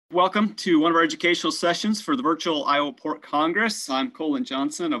Welcome to one of our educational sessions for the virtual Iowa Pork Congress. I'm Colin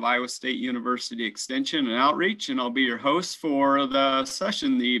Johnson of Iowa State University Extension and Outreach, and I'll be your host for the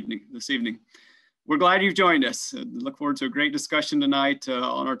session this evening. We're glad you've joined us. Look forward to a great discussion tonight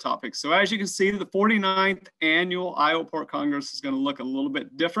on our topic. So as you can see, the 49th Annual Iowa Pork Congress is going to look a little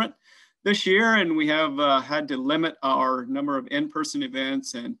bit different this year, and we have had to limit our number of in-person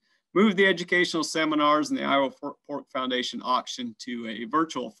events and move the educational seminars and the Iowa Pork Foundation auction to a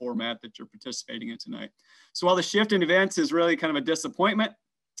virtual format that you're participating in tonight. So while the shift in events is really kind of a disappointment,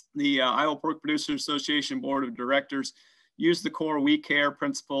 the Iowa Pork Producers Association Board of Directors used the core we care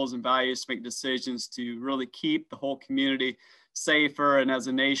principles and values to make decisions to really keep the whole community safer. And as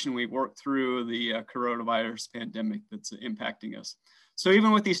a nation, we've worked through the coronavirus pandemic that's impacting us. So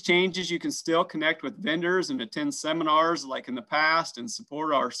even with these changes, you can still connect with vendors and attend seminars like in the past and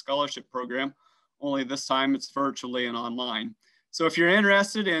support our scholarship program, only this time it's virtually and online. So if you're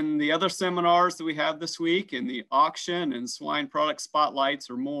interested in the other seminars that we have this week in the auction and swine product spotlights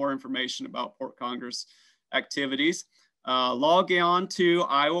or more information about Pork Congress activities, log on to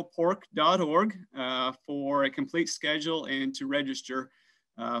iowapork.org for a complete schedule and to register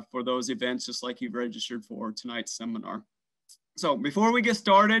for those events just like you've registered for tonight's seminar. So before we get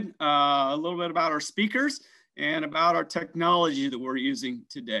started, a little bit about our speakers and about our technology that we're using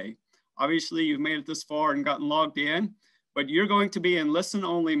today. Obviously, you've made it this far and gotten logged in, but you're going to be in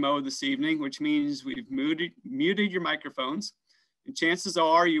listen-only mode this evening, which means we've muted your microphones. And chances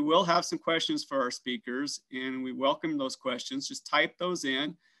are you will have some questions for our speakers, and we welcome those questions. Just type those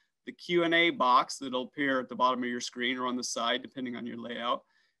in the Q&A box that'll appear at the bottom of your screen or on the side, depending on your layout.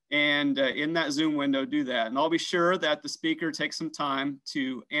 And in that Zoom window, do that. And I'll be sure that the speaker takes some time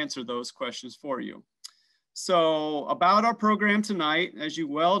to answer those questions for you. So about our program tonight, as you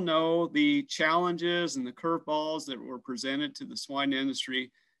well know, the challenges and the curveballs that were presented to the swine industry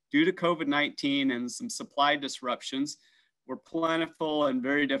due to COVID-19 and some supply disruptions were plentiful and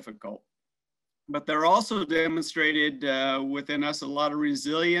very difficult. But they're also demonstrated within us a lot of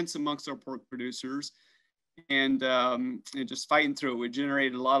resilience amongst our pork producers. And just fighting through it, we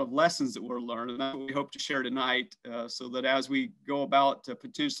generated a lot of lessons that were learned, and that we hope to share tonight so that as we go about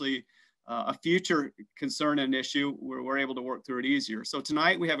potentially a future concern and issue, we're able to work through it easier. So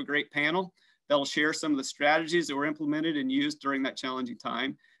tonight we have a great panel that'll share some of the strategies that were implemented and used during that challenging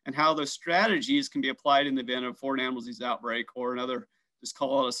time and how those strategies can be applied in the event of foreign animal disease outbreak or another, just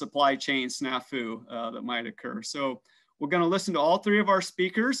call it a supply chain snafu that might occur. So we're going to listen to all three of our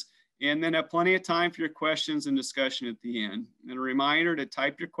speakers and then have plenty of time for your questions and discussion at the end. And a reminder to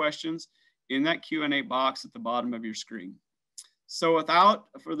type your questions in that Q&A box at the bottom of your screen. So without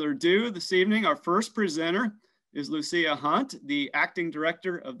further ado, this evening, our first presenter is Lucia Hunt, the Acting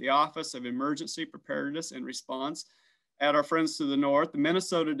Director of the Office of Emergency Preparedness and Response at our friends to the north, the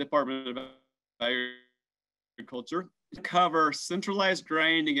Minnesota Department of Agriculture, to cover centralized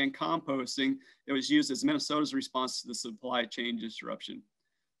grinding and composting that was used as Minnesota's response to the supply chain disruption.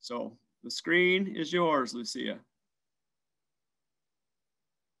 So the screen is yours, Lucia.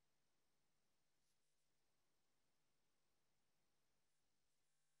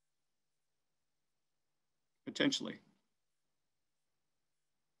 Potentially.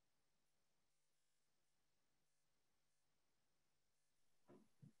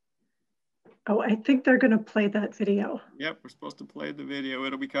 Oh, I think they're going to play that video. Yep, we're supposed to play the video.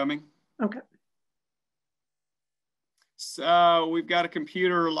 It'll be coming. Okay. So we've got a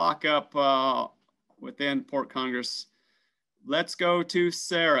computer lockup within Pork Congress. Let's go to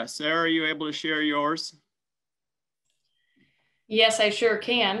Sara. Sara, are you able to share yours? Yes, I sure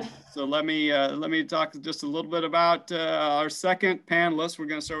can. So let me talk just a little bit about our second panelist. We're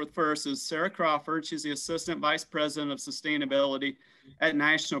going to start with first is Sara Crawford. She's the Assistant Vice President of Sustainability at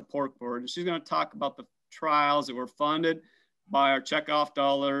National Pork Board. And she's going to talk about the trials that were funded by our checkoff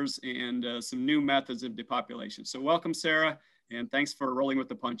dollars and some new methods of depopulation. So welcome, Sara, and thanks for rolling with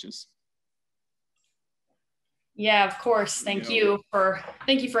the punches. Yeah, of course. Thank you for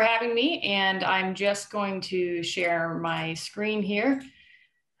having me. And I'm just going to share my screen here.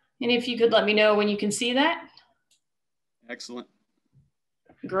 And if you could let me know when you can see that. Excellent.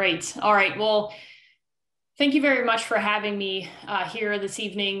 Great. All right. Well, thank you very much for having me here this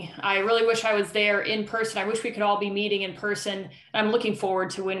evening. I really wish I was there in person. I wish we could all be meeting in person. I'm looking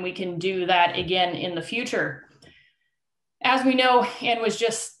forward to when we can do that again in the future. As we know, and was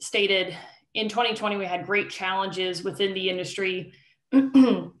just stated, in 2020, we had great challenges within the industry.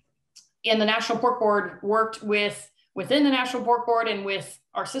 And the National Pork Board worked within the National Pork Board and with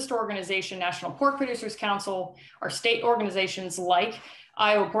our sister organization, National Pork Producers Council, our state organizations like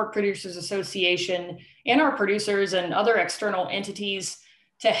Iowa Pork Producers Association, and our producers and other external entities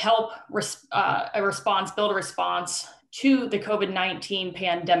to help build a response to the COVID-19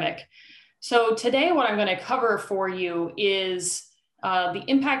 pandemic. So today, what I'm going to cover for you is the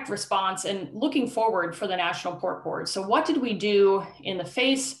impact response and looking forward for the National Pork Board. So what did we do in the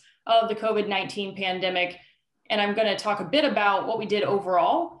face of the COVID-19 pandemic? And I'm going to talk a bit about what we did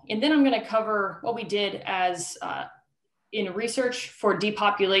overall, and then I'm going to cover what we did as in research for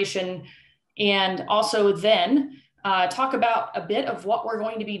depopulation, and also then talk about a bit of what we're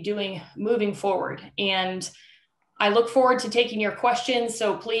going to be doing moving forward. And I look forward to taking your questions.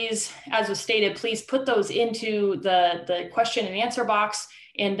 So please, as was stated, please put those into the question and answer box.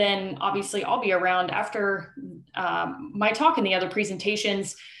 And then obviously I'll be around after my talk and the other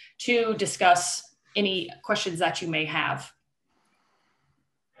presentations to discuss any questions that you may have.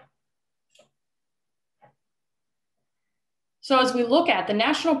 So as we look at the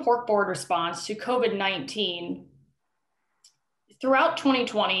National Pork Board response to COVID-19, throughout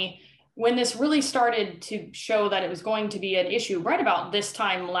 2020, when this really started to show that it was going to be an issue right about this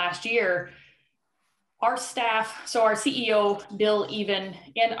time last year, our staff, so our CEO, Bill Even,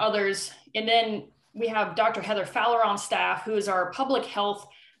 and others, and then we have Dr. Heather Fowler on staff, who is our public health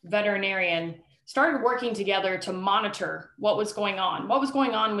veterinarian, started working together to monitor what was going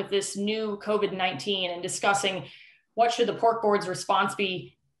on with this new COVID-19, and discussing what should the pork board's response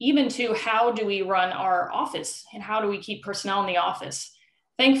be, even to how do we run our office and how do we keep personnel in the office.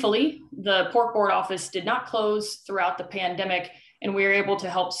 Thankfully, the pork board office did not close throughout the pandemic, and we were able to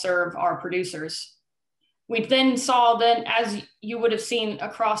help serve our producers. We then saw that, as you would have seen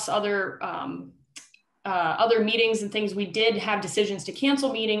across other meetings and things, we did have decisions to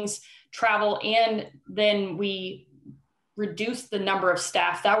cancel meetings, travel, and then we reduced the number of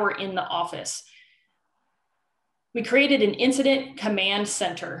staff that were in the office. We created an incident command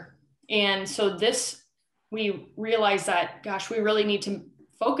center. And so we realized that, gosh, we really need to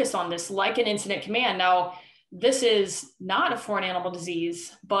focus on this like an incident command. Now, this is not a foreign animal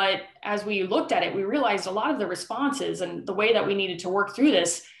disease, but as we looked at it, we realized a lot of the responses and the way that we needed to work through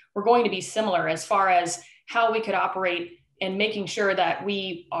this were going to be similar as far as how we could operate and making sure that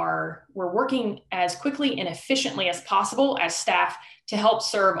we're working as quickly and efficiently as possible as staff to help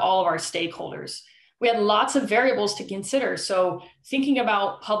serve all of our stakeholders. We had lots of variables to consider. So thinking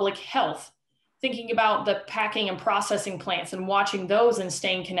about public health, thinking about the packing and processing plants and watching those and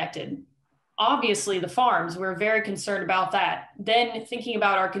staying connected. Obviously the farms, we're very concerned about that. Then thinking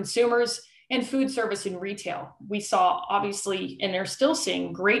about our consumers and food service and retail. We saw obviously, and they're still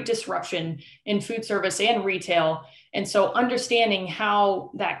seeing, great disruption in food service and retail. And so understanding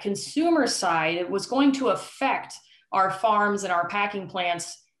how that consumer side was going to affect our farms and our packing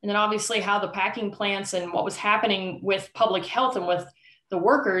plants, and then obviously how the packing plants and what was happening with public health and with the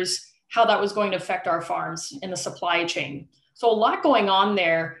workers, how that was going to affect our farms in the supply chain. So a lot going on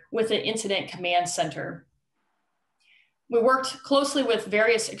there with the Incident Command Center. We worked closely with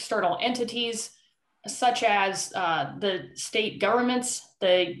various external entities, such as the state governments,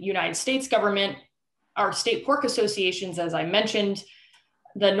 the United States government, our state pork associations, as I mentioned,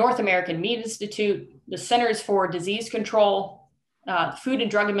 the North American Meat Institute, the Centers for Disease Control, Food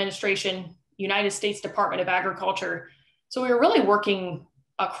and Drug Administration, United States Department of Agriculture. So we were really working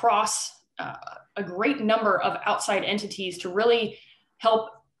across a great number of outside entities to really help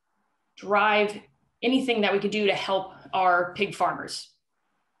drive anything that we could do to help our pig farmers.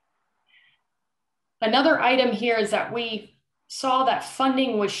 Another item here is that we saw that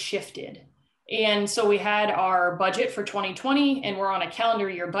funding was shifted. And so we had our budget for 2020, and we're on a calendar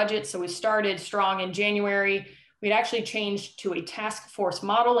year budget. So we started strong in January. We'd actually changed to a task force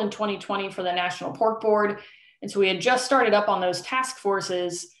model in 2020 for the National Pork Board. And so we had just started up on those task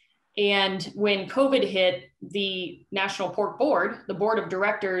forces. And when COVID hit, the National Pork Board, the board of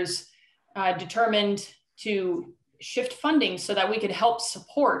directors, determined to shift funding so that we could help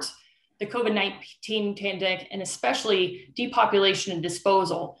support the COVID-19 pandemic, and especially depopulation and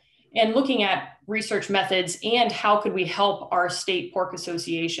disposal, and looking at research methods and how could we help our state pork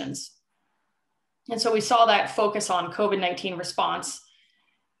associations. And so we saw that focus on COVID-19 response.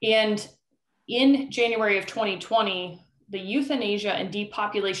 And in January of 2020, the Euthanasia and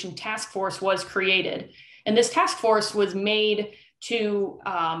Depopulation Task Force was created. And this task force was made to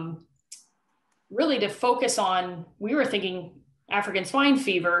really to focus on, we were thinking African swine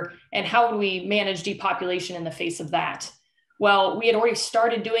fever and how do we manage depopulation in the face of that. Well, we had already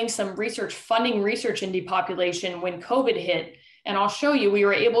started doing some research, funding research in depopulation when COVID hit. And I'll show you, we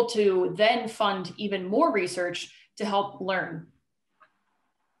were able to then fund even more research to help learn.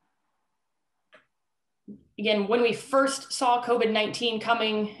 Again, when we first saw COVID-19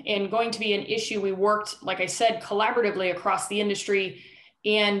 coming and going to be an issue, we worked, like I said, collaboratively across the industry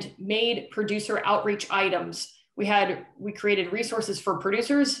and made producer outreach items. We created resources for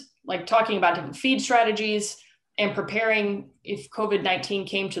producers, like talking about different feed strategies and preparing if COVID-19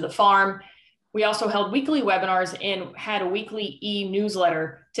 came to the farm. We also held weekly webinars and had a weekly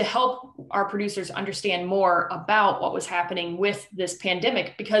e-newsletter to help our producers understand more about what was happening with this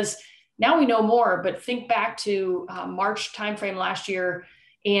pandemic, because now we know more, but think back to March timeframe last year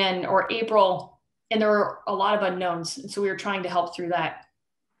or April, and there were a lot of unknowns. And so we were trying to help through that.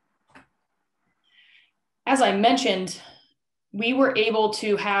 As I mentioned, we were able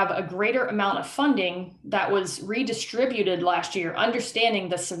to have a greater amount of funding that was redistributed last year, understanding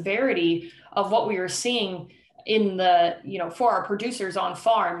the severity of what we were seeing in for our producers on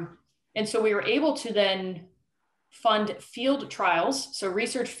farm. And so we were able to then fund field trials, so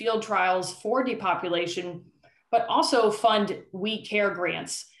research field trials for depopulation, but also fund We Care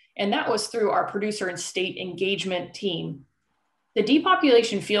grants. And that was through our producer and state engagement team. The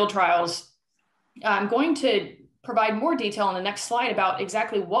depopulation field trials, I'm going to provide more detail on the next slide about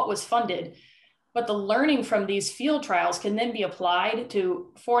exactly what was funded, but the learning from these field trials can then be applied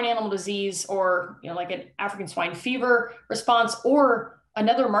to foreign animal disease or like an African swine fever response or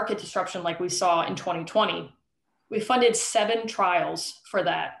another market disruption like we saw in 2020. We funded 7 trials for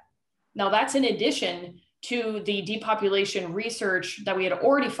that. Now that's in addition to the depopulation research that we had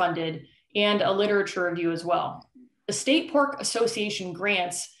already funded and a literature review as well. The State Pork Association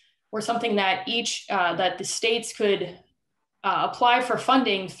grants were something that that the states could apply for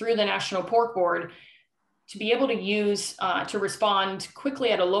funding through the National Pork Board to be able to use to respond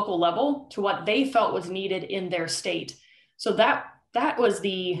quickly at a local level to what they felt was needed in their state. So that was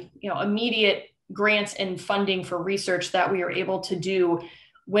the immediate grants and funding for research that we were able to do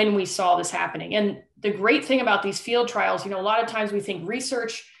when we saw this happening. And the great thing about these field trials, a lot of times we think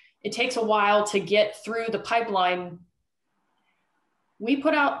research, it takes a while to get through the pipeline.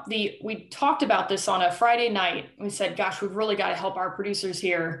 We talked about this on a Friday night. We said, gosh, we've really got to help our producers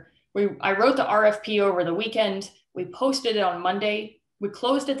here. I wrote the RFP over the weekend. We posted it on Monday. We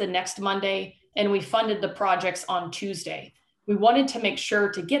closed it the next Monday, and we funded the projects on Tuesday. We wanted to make sure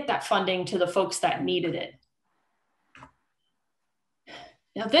to get that funding to the folks that needed it.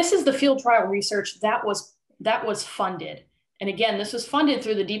 Now, this is the field trial research that was funded. And again, this was funded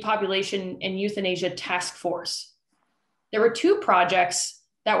through the Depopulation and Euthanasia Task Force. There were 2 projects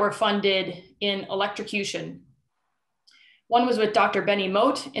that were funded in electrocution. One was with Dr. Benny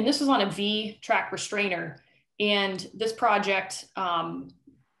Moat, and this was on a V-track restrainer. And this project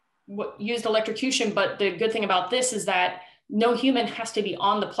used electrocution, but the good thing about this is that no human has to be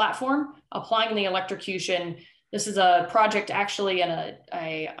on the platform applying the electrocution. This is a project actually and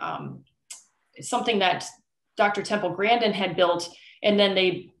something that Dr. Temple Grandin had built, and then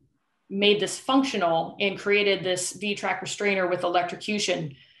they made this functional and created this V-track restrainer with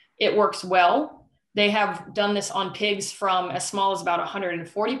electrocution. It works well. They have done this on pigs from as small as about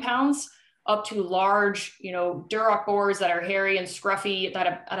 140 pounds up to large, Duroc boars that are hairy and scruffy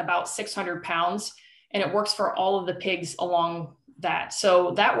at about 600 pounds. And it works for all of the pigs along that.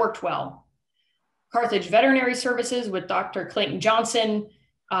 So that worked well. Carthage Veterinary Services with Dr. Clayton Johnson,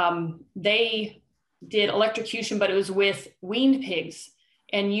 they did electrocution, but it was with weaned pigs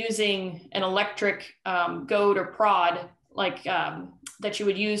and using an electric goad or prod that you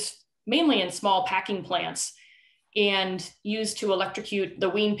would use mainly in small packing plants and used to electrocute the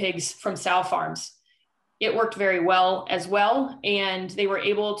weaned pigs from sow farms. It worked very well as well. And they were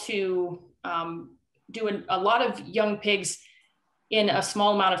able to do a lot of young pigs in a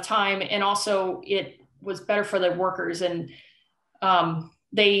small amount of time. And also it was better for the workers. And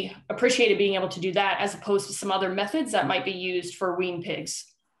they appreciated being able to do that as opposed to some other methods that might be used for weaned pigs.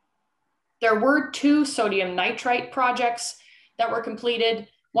 There were 2 sodium nitrite projects that were completed.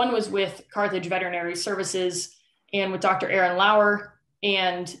 One was with Carthage Veterinary Services and with Dr. Aaron Lauer.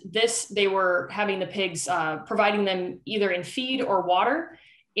 And they were having the pigs, providing them either in feed or water.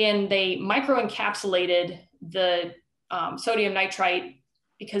 And they microencapsulated the sodium nitrite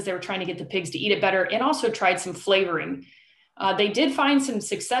because they were trying to get the pigs to eat it better, and also tried some flavoring. They did find some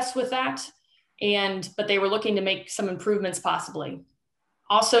success with that, but they were looking to make some improvements possibly.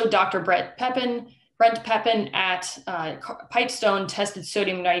 Also, Dr. Brent Pepin at Pipestone tested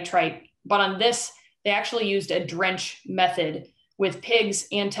sodium nitrite, but on this, they actually used a drench method with pigs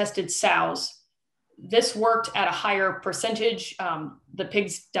and tested sows. This worked at a higher percentage. The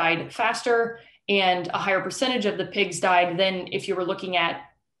pigs died faster, and a higher percentage of the pigs died than if you were looking at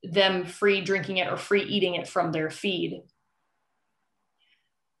them free drinking it or free eating it from their feed.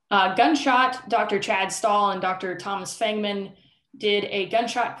 Gunshot, Dr. Chad Stahl and Dr. Thomas Fangman did a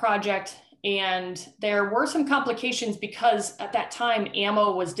gunshot project, and there were some complications because at that time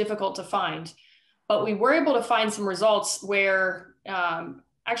ammo was difficult to find. But we were able to find some results where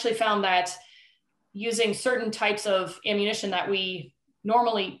actually found that using certain types of ammunition that we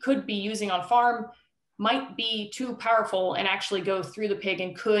normally could be using on farm might be too powerful and actually go through the pig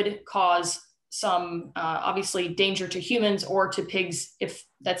and could cause some obviously danger to humans or to pigs if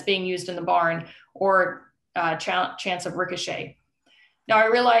that's being used in the barn, or chance of ricochet. Now I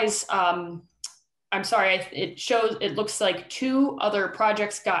realize, I'm sorry, it looks like 2 other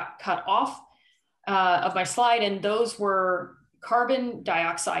projects got cut off of my slide, and those were carbon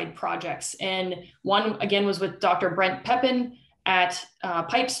dioxide projects. And one again was with Dr. Brent Pepin at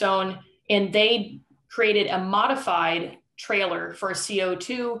Pipestone, and they created a modified trailer for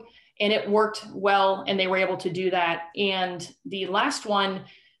CO2, and it worked well, and they were able to do that. And the last one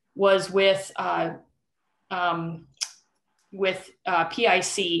was with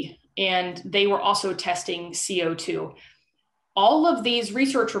PIC, and they were also testing CO2. All of these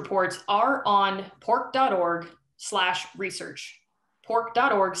research reports are on pork.org/research,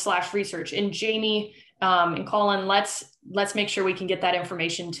 pork.org/research. And Jamie and Colin, let's make sure we can get that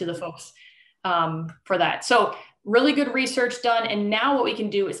information to the folks for that. So really good research done. And now what we can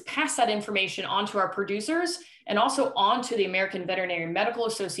do is pass that information on to our producers and also on to the American Veterinary Medical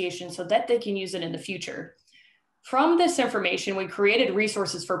Association so that they can use it in the future. From this information, we created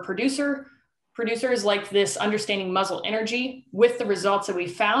resources for producers like this Understanding Muzzle Energy. With the results that we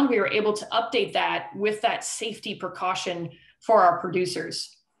found, we were able to update that with that safety precaution for our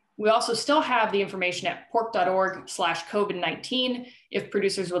producers. We also still have the information at pork.org/COVID-19 if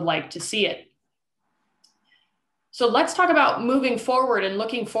producers would like to see it. So let's talk about moving forward and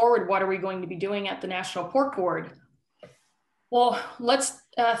looking forward. What are we going to be doing at the National Pork Board? Well,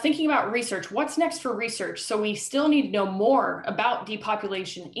 thinking about research, what's next for research? So we still need to know more about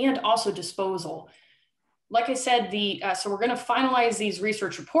depopulation and also disposal. Like I said, so we're going to finalize these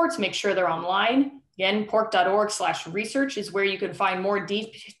research reports, make sure they're online. Again, pork.org/research is where you can find more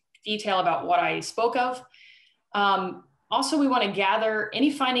detail about what I spoke of. Also, we want to gather any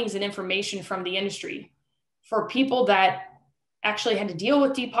findings and information from the industry. For people that actually had to deal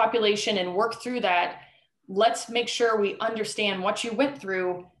with depopulation and work through that, let's make sure we understand what you went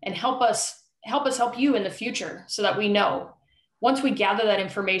through and help us help you in the future so that we know. Once we gather that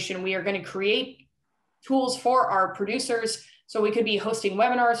information, we are going to create tools for our producers. So we could be hosting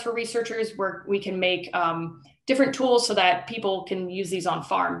webinars for researchers where we can make different tools so that people can use these on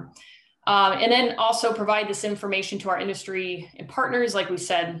farm. And then also provide this information to our industry and partners, like we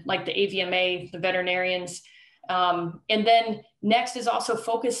said, like the AVMA, the veterinarians. And then next is also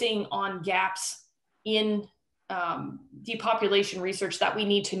focusing on gaps in depopulation research that we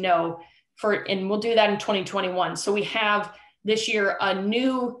need to know and we'll do that in 2021. So we have this year a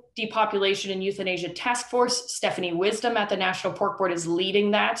new depopulation and euthanasia task force. Stephanie Wisdom at the National Pork Board is leading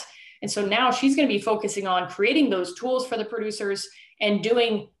that. And so now she's going to be focusing on creating those tools for the producers and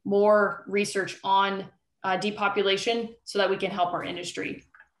doing more research on depopulation so that we can help our industry.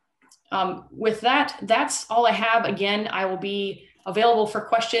 With that, that's all I have. Again, I will be available for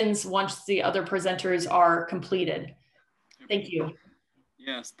questions once the other presenters are completed. Thank you.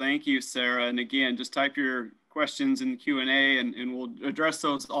 Yes, thank you, Sarah. And again, just type your questions in the Q&A and we'll address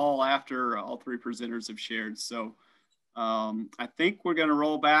those all after all 3 presenters have shared. So I think we're going to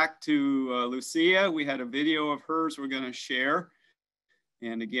roll back to Lucia. We had a video of hers we're going to share.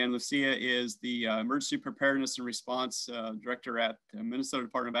 And again, Lucia is the Emergency Preparedness and Response Director at Minnesota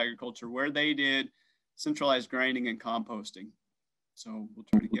Department of Agriculture, where they did centralized grinding and composting. So we'll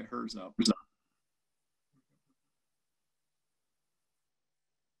try to get hers up.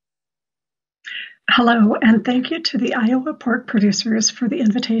 Hello, and thank you to the Iowa pork producers for the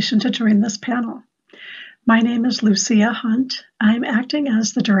invitation to join this panel. My name is Lucia Hunt. I'm acting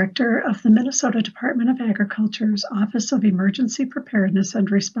as the director of the Minnesota Department of Agriculture's Office of Emergency Preparedness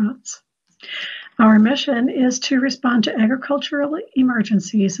and Response. Our mission is to respond to agricultural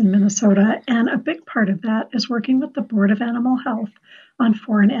emergencies in Minnesota, and a big part of that is working with the Board of Animal Health on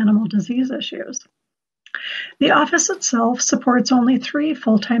foreign animal disease issues. The office itself supports only 3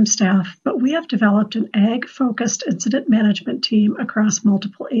 full-time staff, but we have developed an ag-focused incident management team across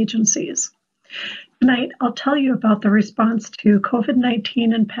multiple agencies. Tonight, I'll tell you about the response to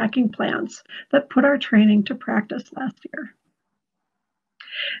COVID-19 and packing plans that put our training to practice last year.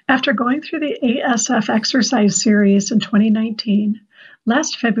 After going through the ASF exercise series in 2019,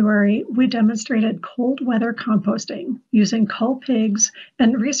 last February, we demonstrated cold weather composting using cull pigs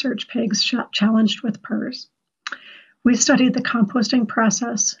and research pigs challenged with PRRS. We studied the composting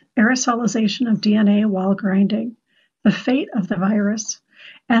process, aerosolization of DNA while grinding, the fate of the virus,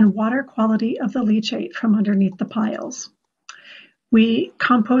 and water quality of the leachate from underneath the piles. We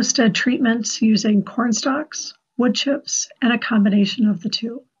composted treatments using corn stalks, wood chips, and a combination of the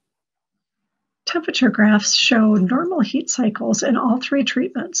two. Temperature graphs show normal heat cycles in all three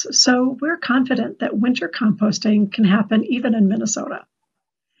treatments, so we're confident that winter composting can happen even in Minnesota.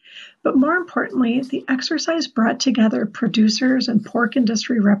 But more importantly, the exercise brought together producers and pork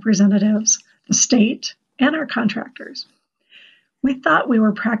industry representatives, the state, and our contractors. We thought we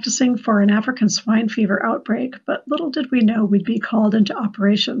were practicing for an African swine fever outbreak, but little did we know we'd be called into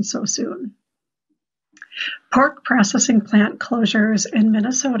operation so soon. Pork processing plant closures in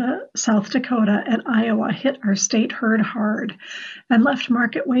Minnesota, South Dakota, and Iowa hit our state herd hard and left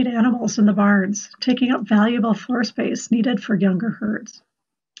market weight animals in the barns, taking up valuable floor space needed for younger herds.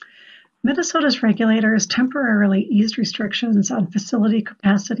 Minnesota's regulators temporarily eased restrictions on facility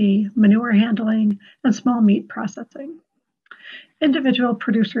capacity, manure handling, and small meat processing. Individual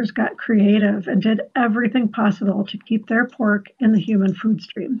producers got creative and did everything possible to keep their pork in the human food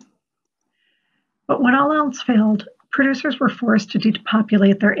stream. But when all else failed, producers were forced to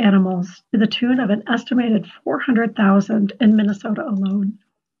depopulate their animals to the tune of an estimated 400,000 in Minnesota alone.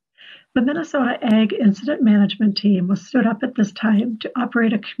 The Minnesota Ag Incident Management Team was stood up at this time to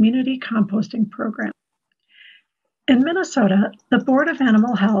operate a community composting program. In Minnesota, the Board of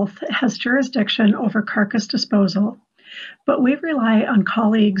Animal Health has jurisdiction over carcass disposal, but we rely on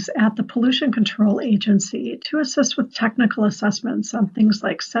colleagues at the Pollution Control Agency to assist with technical assessments on things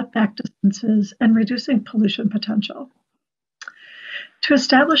like setback distances and reducing pollution potential. To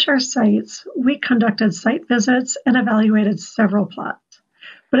establish our sites, we conducted site visits and evaluated several plots.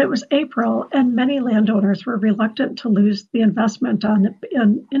 But it was April, and many landowners were reluctant to lose the investment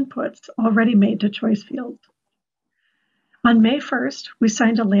in inputs already made to choice fields. On May 1st, we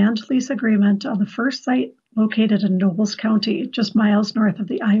signed a land lease agreement on the first site located in Nobles County, just miles north of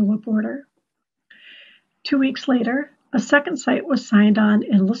the Iowa border. 2 weeks later, a second site was signed on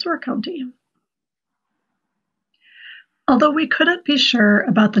in Le County. Although we couldn't be sure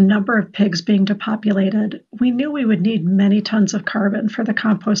about the number of pigs being depopulated, we knew we would need many tons of carbon for the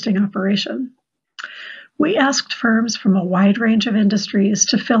composting operation. We asked firms from a wide range of industries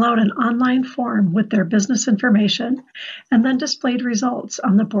to fill out an online form with their business information and then displayed results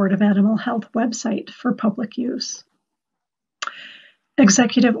on the Board of Animal Health website for public use.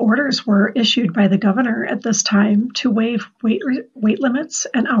 Executive orders were issued by the governor at this time to waive weight limits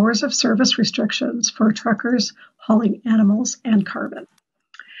and hours of service restrictions for truckers hauling animals and carbon.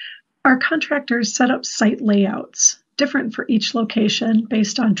 Our contractors set up site layouts, different for each location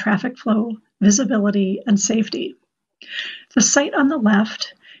based on traffic flow, visibility, and safety. The site on the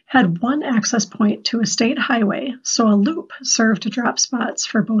left had one access point to a state highway, so a loop served drop spots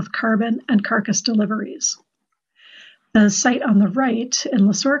for both carbon and carcass deliveries. The site on the right in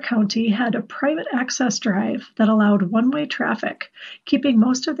Le County had a private access drive that allowed one-way traffic, keeping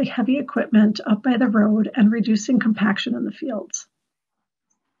most of the heavy equipment up by the road and reducing compaction in the fields.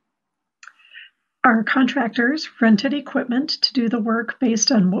 Our contractors rented equipment to do the work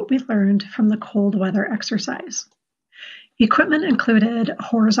based on what we learned from the cold weather exercise. Equipment included a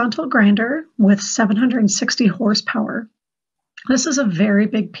horizontal grinder with 760 horsepower. This is a very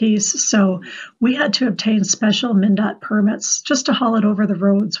big piece, so we had to obtain special MnDOT permits just to haul it over the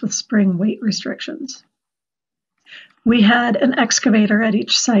roads with spring weight restrictions. We had an excavator at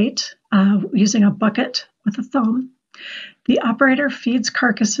each site using a bucket with a thumb. The operator feeds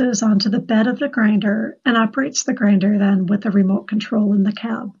carcasses onto the bed of the grinder and operates the grinder then with a remote control in the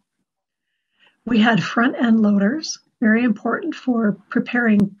cab. We had front-end loaders, very important for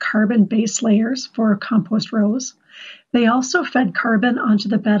preparing carbon base layers for compost rows. They also fed carbon onto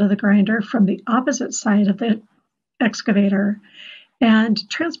the bed of the grinder from the opposite side of the excavator and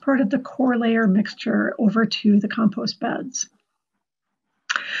transported the core layer mixture over to the compost beds.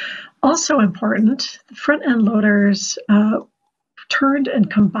 Also important, the front-end loaders turned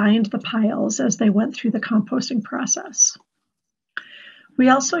and combined the piles as they went through the composting process. We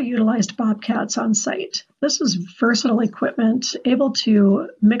also utilized bobcats on site. This is versatile equipment able to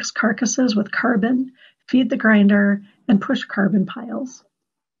mix carcasses with carbon, feed the grinder, and push carbon piles.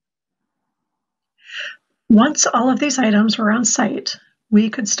 Once all of these items were on site, we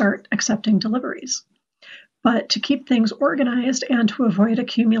could start accepting deliveries. But to keep things organized and to avoid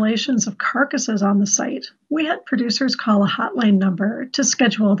accumulations of carcasses on the site, we had producers call a hotline number to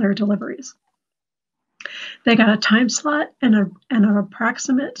schedule their deliveries. They got a time slot and an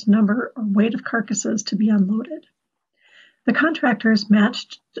approximate number or weight of carcasses to be unloaded. The contractors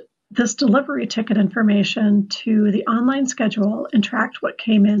matched this delivery ticket information to the online schedule and tracked what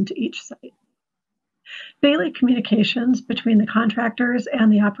came into each site. Daily communications between the contractors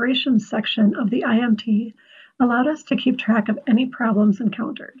and the operations section of the IMT allowed us to keep track of any problems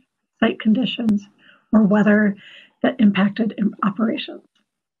encountered, site conditions, or weather that impacted operations.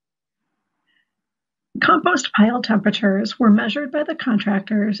 Compost pile temperatures were measured by the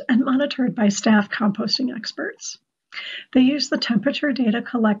contractors and monitored by staff composting experts. They used the temperature data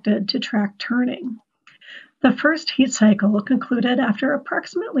collected to track turning. The first heat cycle concluded after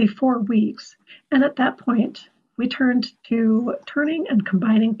approximately 4 weeks, and at that point, we turned to turning and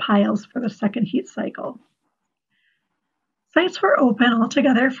combining piles for the second heat cycle. Sites were open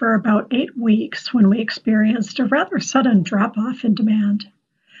altogether for about 8 weeks when we experienced a rather sudden drop-off in demand.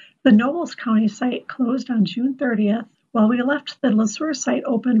 The Nobles County site closed on June 30th, while we left the LeSueur site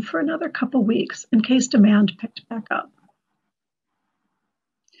open for another couple weeks in case demand picked back up.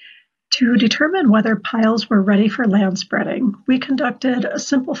 To determine whether piles were ready for land spreading, we conducted a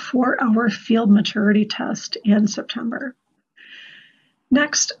simple 4-hour field maturity test in September.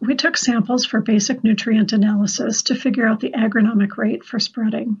 Next, we took samples for basic nutrient analysis to figure out the agronomic rate for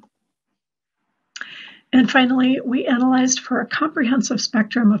spreading. And finally, we analyzed for a comprehensive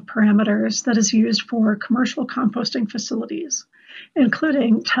spectrum of parameters that is used for commercial composting facilities,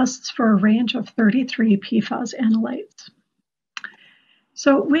 including tests for a range of 33 PFAS analytes.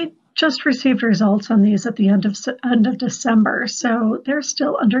 So we just received results on these at the end of December, so they're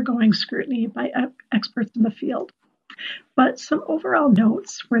still undergoing scrutiny by experts in the field. But some overall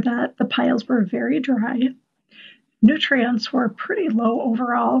notes were that the piles were very dry, nutrients were pretty low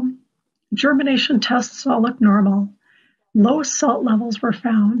overall, germination tests all looked normal, low salt levels were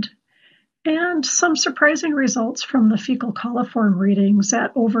found, and some surprising results from the fecal coliform readings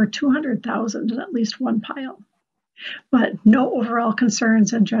at over 200,000 in at least one pile. But no overall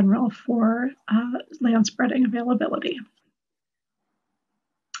concerns in general for land spreading availability.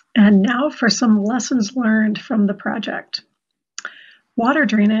 And now for some lessons learned from the project. Water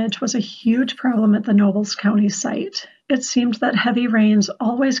drainage was a huge problem at the Nobles County site. It seemed that heavy rains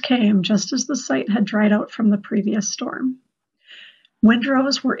always came just as the site had dried out from the previous storm.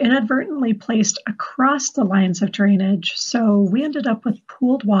 Windrows were inadvertently placed across the lines of drainage, so we ended up with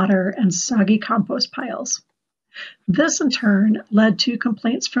pooled water and soggy compost piles. This, in turn, led to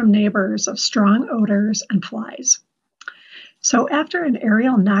complaints from neighbors of strong odors and flies. So after an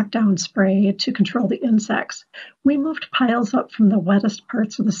aerial knockdown spray to control the insects, we moved piles up from the wettest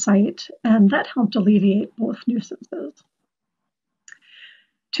parts of the site, and that helped alleviate both nuisances.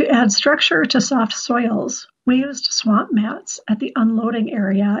 To add structure to soft soils, we used swamp mats at the unloading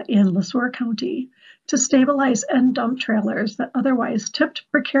area in LeSueur County to stabilize end dump trailers that otherwise tipped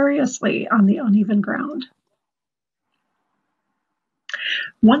precariously on the uneven ground.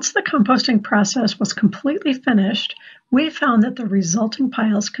 Once the composting process was completely finished, we found that the resulting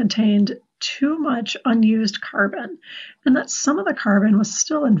piles contained too much unused carbon, and that some of the carbon was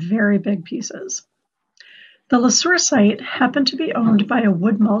still in very big pieces. The LeSueur site happened to be owned by a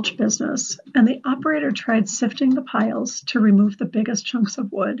wood mulch business, and the operator tried sifting the piles to remove the biggest chunks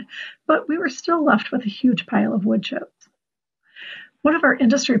of wood, but we were still left with a huge pile of wood chips. One of our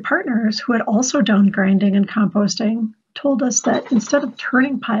industry partners, who had also done grinding and composting, told us that instead of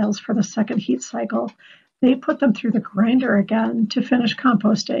turning piles for the second heat cycle, they put them through the grinder again to finish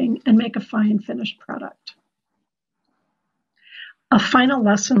composting and make a fine finished product. A final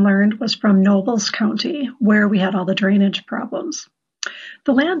lesson learned was from Nobles County, where we had all the drainage problems.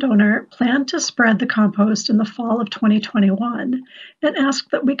 The landowner planned to spread the compost in the fall of 2021 and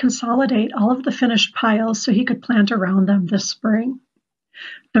asked that we consolidate all of the finished piles so he could plant around them this spring.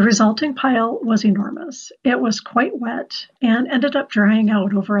 The resulting pile was enormous. It was quite wet and ended up drying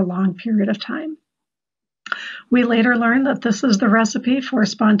out over a long period of time. We later learned that this is the recipe for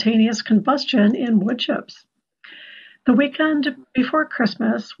spontaneous combustion in wood chips. The weekend before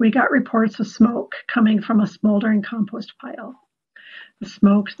Christmas, we got reports of smoke coming from a smoldering compost pile. The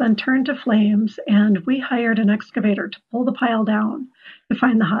smoke then turned to flames, and we hired an excavator to pull the pile down to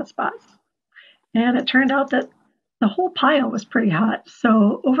find the hot spots. And it turned out that the whole pile was pretty hot,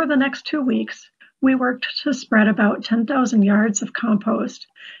 so over the next 2 weeks, we worked to spread about 10,000 yards of compost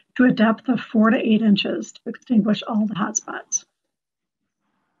to a depth of 4 to 8 inches to extinguish all the hot spots.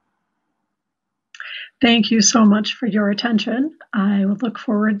 Thank you so much for your attention. I will look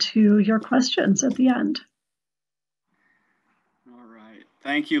forward to your questions at the end. All right.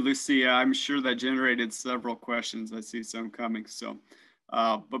 Thank you, Lucia. I'm sure that generated several questions. I see some coming.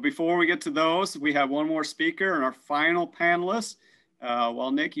 But before we get to those, we have one more speaker and our final panelist.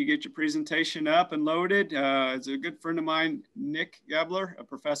 While Nick, you get your presentation up and loaded, is a good friend of mine, Nick Gabler, a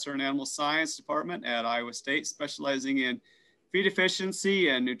professor in animal science department at Iowa State, specializing in feed efficiency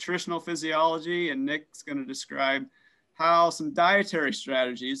and nutritional physiology, and Nick's going to describe how some dietary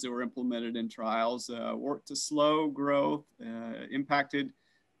strategies that were implemented in trials worked to slow growth, impacted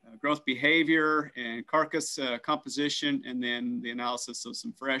growth behavior and carcass composition, and then the analysis of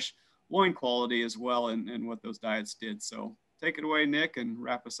some fresh loin quality as well, and what those diets did. So take it away, Nick, and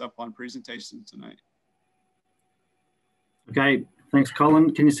wrap us up on presentation tonight. Okay, thanks,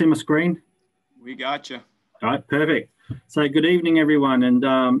 Colin. Can you see my screen? We got you. All right, perfect. So good evening, everyone.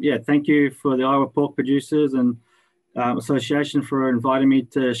 And yeah, thank you for the Iowa Pork Producers and Association for inviting me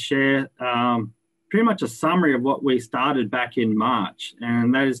to share pretty much a summary of what we started back in March.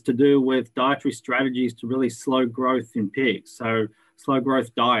 And that is to do with dietary strategies to really slow growth in pigs. So slow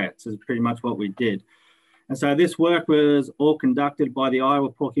growth diets is pretty much what we did. And so this work was all conducted by the Iowa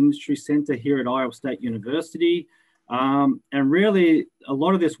Pork Industry Center here at Iowa State University. And really, a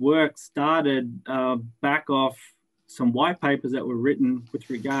lot of this work started back off some white papers that were written with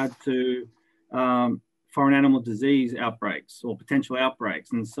regard to foreign animal disease outbreaks or potential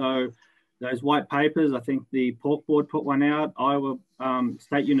outbreaks. And so those white papers, I think the Pork Board put one out, Iowa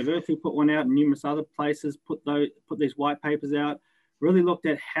State University put one out, and numerous other places put these white papers out, really looked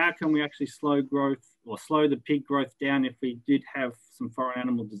at how can we actually slow growth or slow the pig growth down if we did have some foreign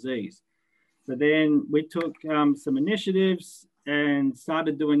animal disease. So then we took some initiatives and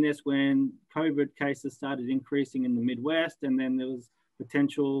started doing this when COVID cases started increasing in the Midwest, and then there was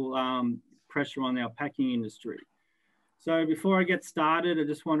potential pressure on our packing industry. So before I get started, I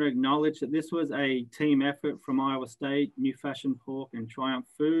just want to acknowledge that this was a team effort from Iowa State, New Fashion Pork, and Triumph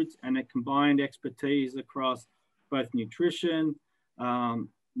Foods, and it combined expertise across both nutrition,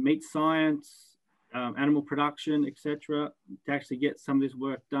 meat science, animal production, etc., to actually get some of this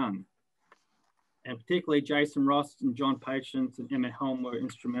work done. And particularly Jason Ross and John Patience and Emma Helm were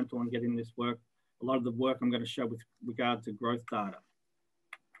instrumental in getting this work, a lot of the work I'm going to show with regard to growth data.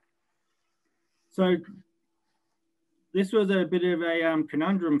 So this was a bit of a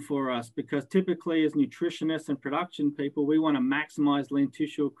conundrum for us, because typically as nutritionists and production people, we want to maximize lean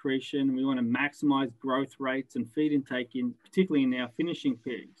tissue accretion. We want to maximize growth rates and feed intake, particularly in our finishing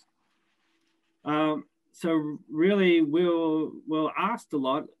pigs. So really we'll asked a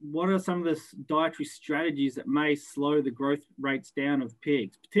lot, what are some of the dietary strategies that may slow the growth rates down of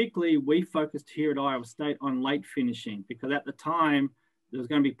pigs? Particularly we focused here at Iowa State on late finishing, because at the time there was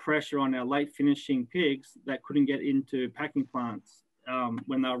going to be pressure on our late finishing pigs that couldn't get into packing plants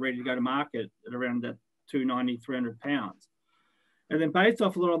when they were ready to go to market at around that 290, 300 pounds. And then based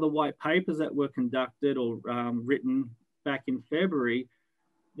off a lot of the white papers that were conducted or written back in February,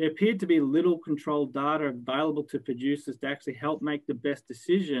 there appeared to be little controlled data available to producers to actually help make the best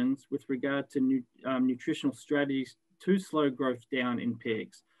decisions with regard to nutritional strategies to slow growth down in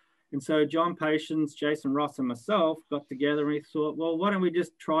pigs. And so John Patience, Jason Ross, and myself got together and we thought, well, why don't we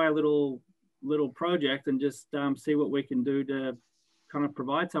just try a little project and just see what we can do to kind of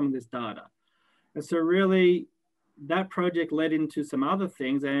provide some of this data. And so really that project led into some other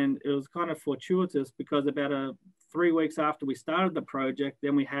things, and it was kind of fortuitous because about 3 weeks after we started the project,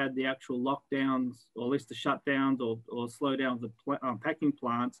 then we had the actual lockdowns, or at least the shutdowns or slowdowns of packing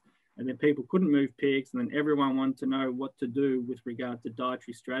plants, and then people couldn't move pigs, and then everyone wanted to know what to do with regard to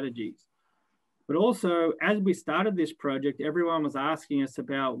dietary strategies. But also, as we started this project, everyone was asking us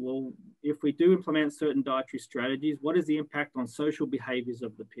about, well, if we do implement certain dietary strategies, what is the impact on social behaviors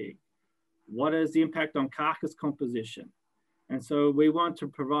of the pig? What is the impact on carcass composition? And so we want to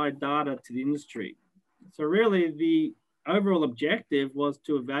provide data to the industry. So really the overall objective was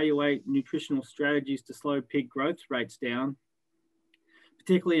to evaluate nutritional strategies to slow pig growth rates down,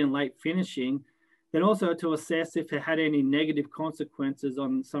 particularly in late finishing, then also to assess if it had any negative consequences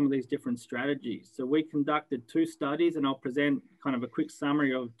on some of these different strategies. So we conducted 2 studies, and I'll present kind of a quick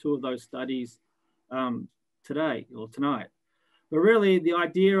summary of 2 of those studies today or tonight. But really the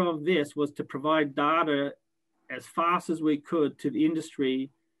idea of this was to provide data as fast as we could to the industry,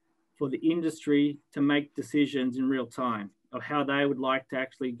 for the industry to make decisions in real time of how they would like to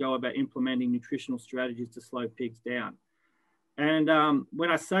actually go about implementing nutritional strategies to slow pigs down. And when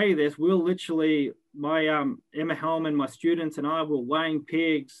I say this, we'll literally, my Emma Helm and my students and I were weighing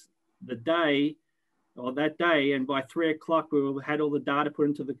pigs that day, and by 3 o'clock we had all the data put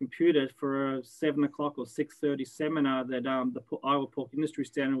into the computer for a 7 o'clock or 6:30 seminar that the Iowa Pork Industry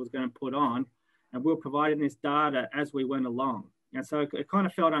Center was going to put on, and we were providing this data as we went along. And so it kind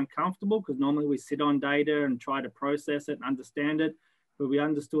of felt uncomfortable, because normally we sit on data and try to process it and understand it, but we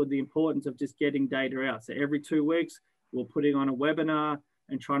understood the importance of just getting data out. So every 2 weeks, we're putting on a webinar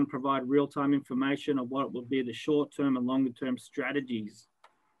and trying to provide real-time information of what will be the short-term and longer-term strategies.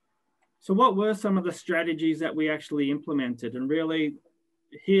 So what were some of the strategies that we actually implemented? And really,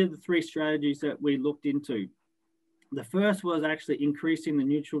 here are the 3 strategies that we looked into. The first was actually increasing the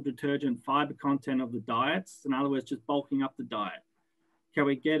neutral detergent fiber content of the diets. In other words, just bulking up the diet. Can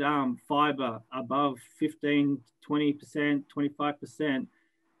we get fiber above 15, 20%, 25%?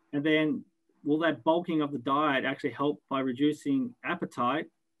 And then will that bulking of the diet actually help by reducing appetite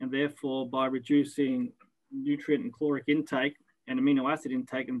and therefore by reducing nutrient and caloric intake and amino acid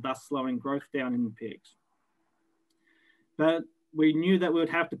intake, and thus slowing growth down in the pigs? But we knew that we would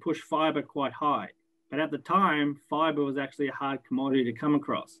have to push fiber quite high. But at the time, fiber was actually a hard commodity to come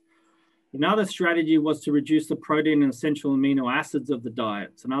across. Another strategy was to reduce the protein and essential amino acids of the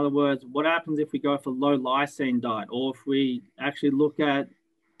diets. In other words, what happens if we go for low lysine diet, or if we actually look at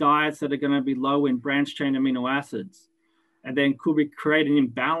diets that are going to be low in branched chain amino acids? And then could we create an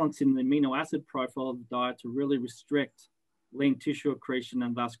imbalance in the amino acid profile of the diet to really restrict lean tissue accretion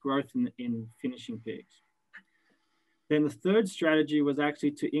and thus growth in finishing pigs? Then the third strategy was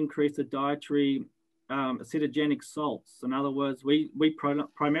actually to increase the dietary acidogenic salts. In other words, we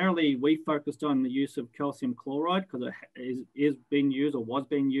primarily focused on the use of calcium chloride because it is being used or was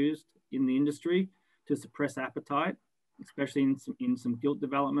being used in the industry to suppress appetite, especially in some guilt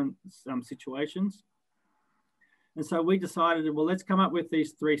development situations. And so we decided, well, let's come up with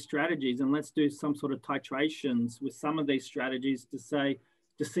these 3 strategies and let's do some sort of titrations with some of these strategies to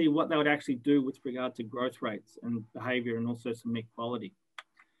see what they would actually do with regard to growth rates and behavior and also some meat quality.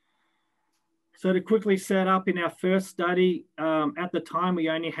 So to quickly set up in our first study, at the time we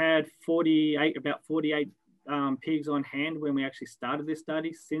only had about 48 pigs on hand when we actually started this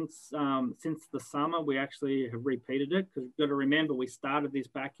study. Since the summer, we actually have repeated it because you've got to remember we started this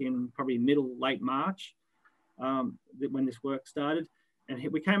back in probably late March when this work started, and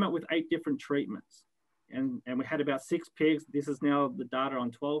we came up with 8 different treatments, and we had about 6 pigs. This is now the data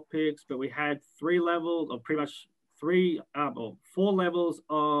on 12 pigs, but we had 3 levels, or pretty much 4 levels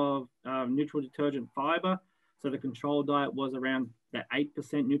of neutral detergent fiber. So the control diet was around that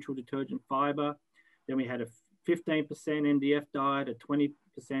 8% neutral detergent fiber. Then we had a 15% NDF diet, a 20%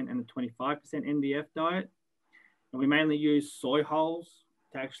 and a 25% NDF diet. And we mainly used soy hulls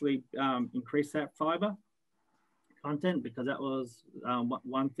to actually increase that fiber content because that was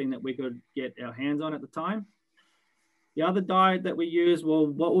one thing that we could get our hands on at the time. The other diet that we used, well,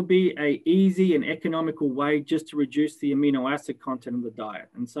 what would be an easy and economical way just to reduce the amino acid content of the diet?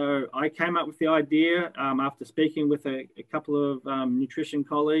 And so I came up with the idea after speaking with a couple of nutrition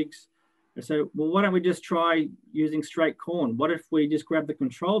colleagues. I said, well, why don't we just try using straight corn? What if we just grab the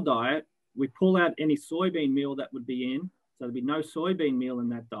control diet, we pull out any soybean meal that would be in, so there'd be no soybean meal in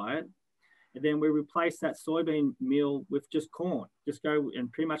that diet, and then we replace that soybean meal with just corn, just go and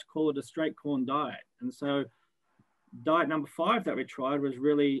pretty much call it a straight corn diet. And so diet number 5 that we tried was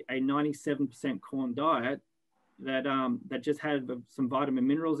really a 97% corn diet that just had some vitamin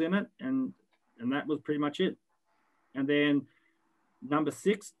minerals in it, and that was pretty much it. And then number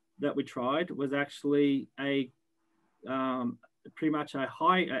 6 that we tried was actually pretty much a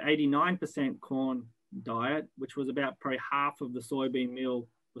high 89% corn diet, which was about probably half of the soybean meal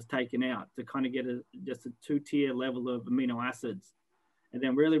was taken out to kind of get just a 2-tier level of amino acids. And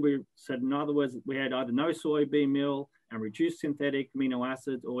then really we said, in other words, we had either no soybean meal and reduced synthetic amino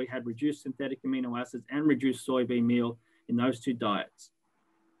acids, or we had reduced synthetic amino acids and reduced soybean meal in those 2 diets.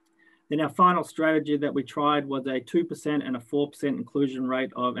 Then our final strategy that we tried was a 2% and a 4% inclusion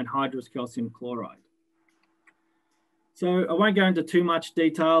rate of anhydrous calcium chloride. So I won't go into too much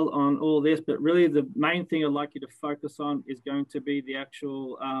detail on all this, but really the main thing I'd like you to focus on is going to be the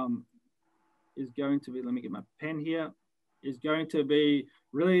actual, let me get my pen here, is going to be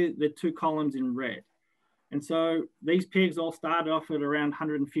really the 2 columns in red. And so these pigs all started off at around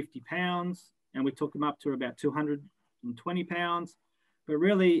 150 pounds, and we took them up to about 220 pounds. But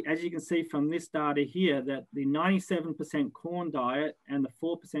really, as you can see from this data here, that the 97% corn diet and the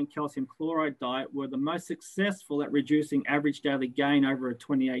 4% calcium chloride diet were the most successful at reducing average daily gain over a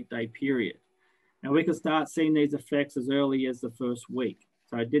 28-day period. Now we could start seeing these effects as early as the first week.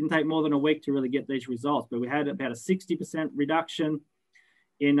 So it didn't take more than a week to really get these results, but we had about a 60% reduction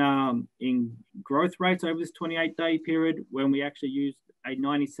in growth rates over this 28-day period when we actually used a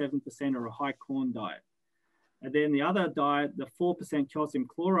 97% or a high corn diet. And then the other diet, the 4% calcium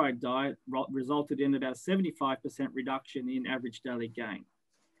chloride diet, resulted in about a 75% reduction in average daily gain.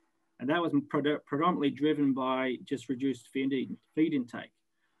 And that was predominantly driven by just reduced feed intake.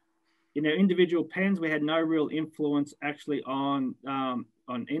 In our individual pens, we had no real influence actually on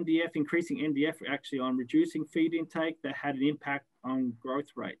NDF, increasing NDF, actually on reducing feed intake that had an impact on growth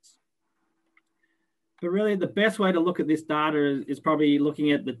rates. But really the best way to look at this data is probably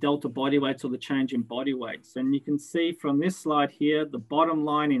looking at the delta body weights or the change in body weights. And you can see from this slide here, the bottom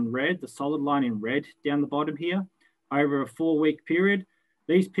line in red, the solid line in red down the bottom here, over a 4-week period,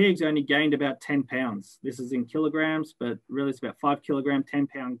 these pigs only gained about 10 pounds. This is in kilograms, but really it's about 5 kilogram, 10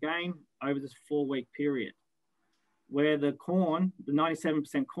 pound gain over this 4-week period. Where the corn, the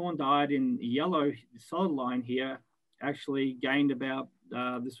 97% corn diet in yellow, the solid line here, actually gained about,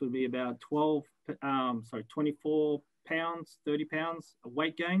 this would be about 24 pounds, 30 pounds of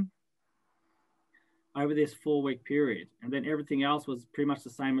weight gain over this 4-week period. And then everything else was pretty much the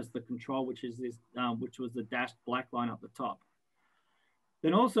same as the control, which is this, which was the dashed black line up the top.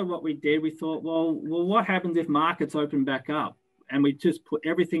 Then also what we did, we thought, well, what happens if markets open back up? And we just put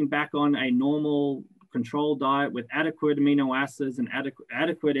everything back on a normal control diet with adequate amino acids and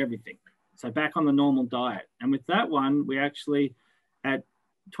adequate everything. So back on the normal diet. And with that one, we actually, at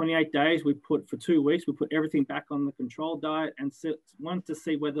 28 days, we put for 2 weeks, we put everything back on the control diet and wanted to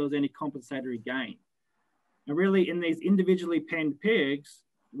see whether there was any compensatory gain. And really in these individually penned pigs,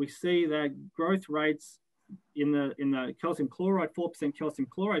 we see that growth rates in the calcium chloride, 4% calcium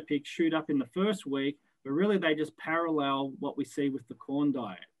chloride pigs shoot up in the first week, but really they just parallel what we see with the corn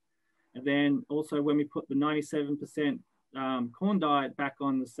diet. And then also when we put the 97% corn diet back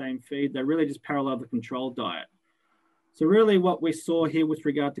on the same feed, they really just parallel the control diet. So really what we saw here with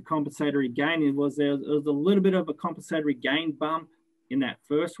regard to compensatory gain was there was a little bit of a compensatory gain bump in that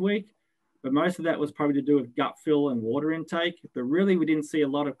first week, but most of that was probably to do with gut fill and water intake. But really we didn't see a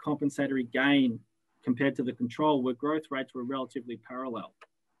lot of compensatory gain compared to the control, where growth rates were relatively parallel.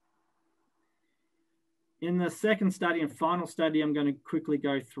 In the second study and final study, I'm going to quickly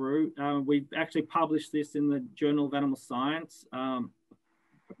go through. We actually published this in the Journal of Animal Science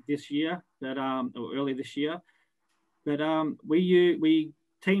this year, or early this year. But we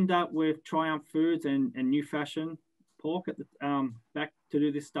teamed up with Triumph Foods and New Fashion Pork at the, back to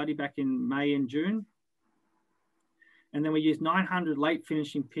do this study back in May and June. And then we used 900 late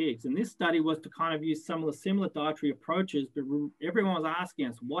finishing pigs. And this study was to kind of use some of the similar dietary approaches, but everyone was asking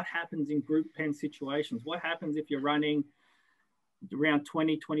us, what happens in group pen situations? What happens if you're running around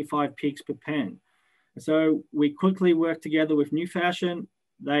 20, 25 pigs per pen? And so we quickly worked together with New Fashion.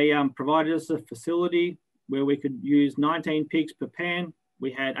 They provided us a facility where we could use 19 pigs per pen.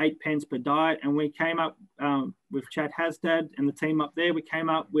 We had 8 pens per diet, and we came up with Chad Hasdad and the team up there, we came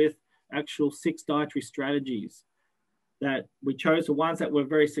up with actual 6 dietary strategies that we chose the ones that were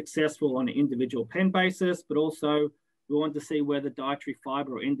very successful on an individual pen basis, but also we wanted to see whether dietary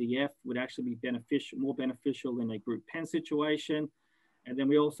fiber or NDF would actually be beneficial, more beneficial in a group pen situation. And then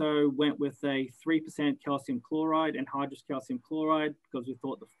we also went with a 3% calcium chloride and hydrous calcium chloride because we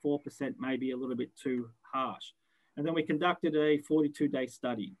thought the 4% may be a little bit too harsh. And then we conducted a 42-day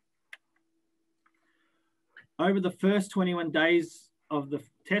study. Over the first 21 days of the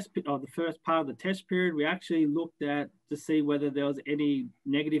test, of the first part of the test period, we actually looked at to see whether there was any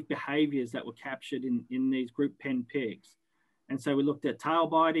negative behaviors that were captured in these group pen pigs. And so we looked at tail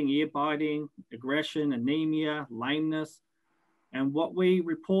biting, ear biting, aggression, anemia, lameness. And what we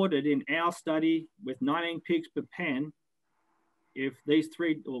reported in our study with 19 pigs per pen, if these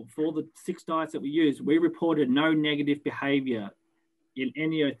 3 or 4 the 6 diets that we used, we reported no negative behavior in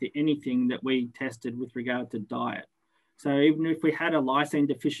anything that we tested with regard to diet. So even if we had a lysine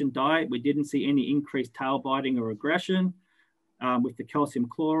deficient diet, we didn't see any increased tail biting or aggression. With the calcium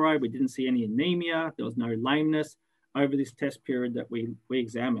chloride, we didn't see any anemia. There was no lameness over this test period that we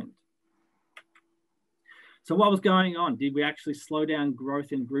examined. So what was going on? Did we actually slow down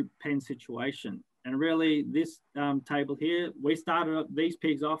growth in group pen situation? And really this table here, we started up these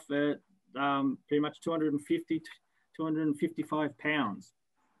pigs off at pretty much 250 to 255 pounds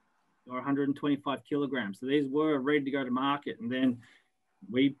or 125 kilograms. So these were ready to go to market, and then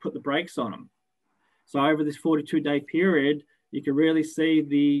we put the brakes on them. So over this 42-day period, you can really see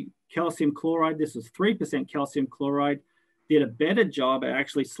the calcium chloride, this is 3% calcium chloride, did a better job at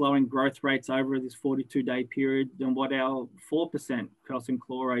actually slowing growth rates over this 42-day period than what our 4% calcium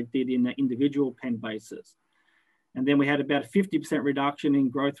chloride did in the individual pen basis. And then we had about a 50% reduction in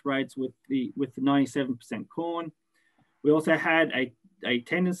growth rates with the 97% corn. We also had a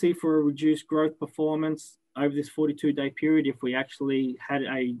tendency for a reduced growth performance over this 42-day period if we actually had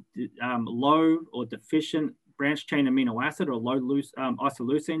a low or deficient branched chain amino acid or low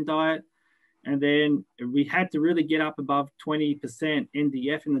isoleucine diet. And then we had to really get up above 20%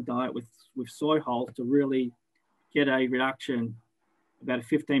 NDF in the diet with soy hulls to really get a reduction, about a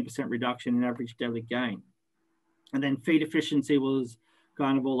 15% reduction in average daily gain. And then feed efficiency was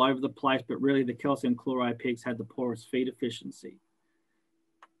kind of all over the place, but really the calcium chloride pigs had the poorest feed efficiency.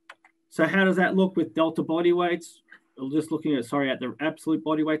 So how does that look with delta body weights? Just looking at, at the absolute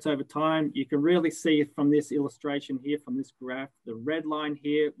body weights over time, you can really see from this illustration here, from this graph, the red line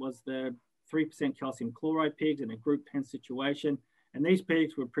here was the 3% calcium chloride pigs in a group pen situation. And these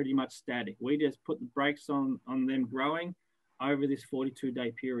pigs were pretty much static. We just put the brakes on them growing over this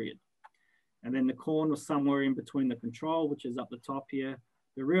 42-day period. And then the corn was somewhere in between the control, which is up the top here.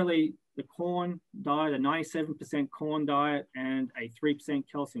 But really, the corn diet, a 97% corn diet and a 3%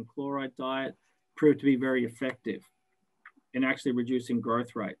 calcium chloride diet proved to be very effective in actually reducing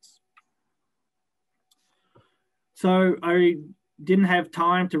growth rates. So I didn't have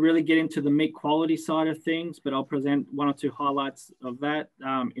time to really get into the meat quality side of things, but I'll present one or two highlights of that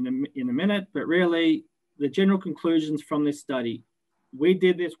in a minute. But really, the general conclusions from this study, we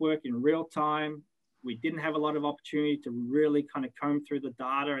did this work in real time. We didn't have a lot of opportunity to really kind of comb through the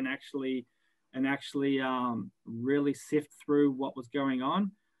data and actually really sift through what was going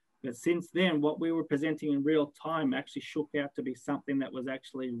on. But since then, what we were presenting in real time actually shook out to be something that was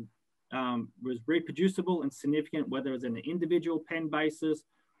actually was reproducible and significant, whether it was in an individual pen basis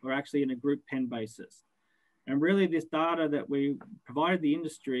or actually in a group pen basis. And really, this data that we provided the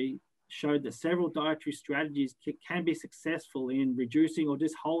industry showed that several dietary strategies can be successful in reducing or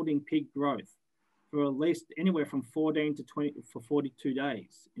just holding pig growth for at least anywhere from 14 to 20 for 42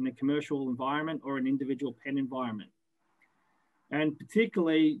 days in a commercial environment or an individual pen environment. And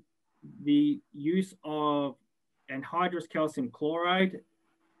particularly the use of anhydrous calcium chloride,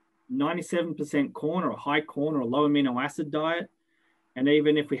 97% corn or a high corn or a low amino acid diet. And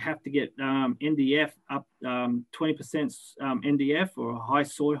even if we have to get NDF up 20% NDF or high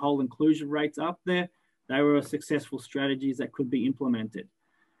soy hull inclusion rates up there, they were successful strategies that could be implemented.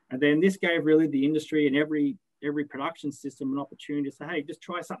 And then this gave really the industry and every production system an opportunity to say, hey, just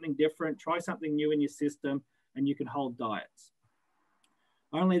try something different, try something new in your system, and you can hold diets.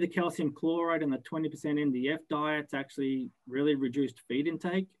 Only the calcium chloride and the 20% NDF diets actually really reduced feed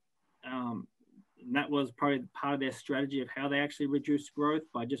intake. And that was probably part of their strategy of how they actually reduced growth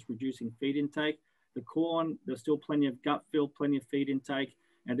by just reducing feed intake. The corn, there's still plenty of gut fill, plenty of feed intake.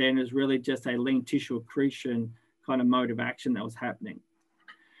 And then there's really just a lean tissue accretion kind of mode of action that was happening.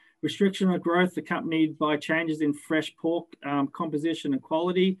 Restriction of growth accompanied by changes in fresh pork composition and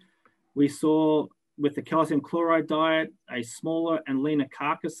quality. We saw with the calcium chloride diet, a smaller and leaner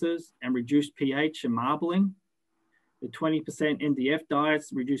carcasses and reduced pH and marbling. The 20% NDF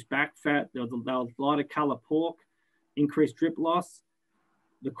diets reduced back fat. There was a lighter color pork, increased drip loss.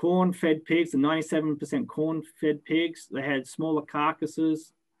 The corn-fed pigs, the 97% corn-fed pigs, they had smaller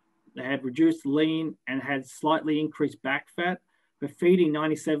carcasses, they had reduced lean and had slightly increased back fat. But feeding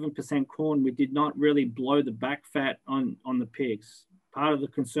 97% corn, we did not really blow the back fat on the pigs. Part of the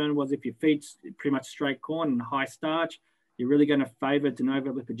concern was if you feed pretty much straight corn and high starch, you're really going to favor de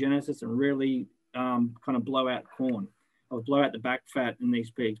novo lipogenesis and really kind of blow out corn or blow out the back fat in these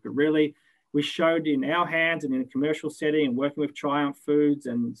pigs. But really, we showed in our hands and in a commercial setting and working with Triumph Foods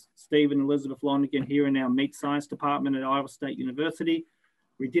and Steve and Elizabeth Lonergan here in our meat science department at Iowa State University,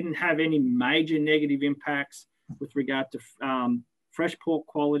 we didn't have any major negative impacts with regard to fresh pork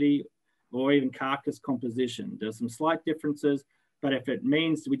quality or even carcass composition. There's some slight differences, but if it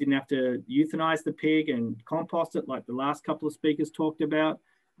means we didn't have to euthanize the pig and compost it like the last couple of speakers talked about,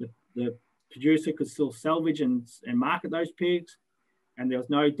 the producer could still salvage and market those pigs, and there was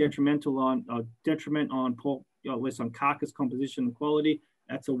no detriment on pork, or at least on carcass composition and quality.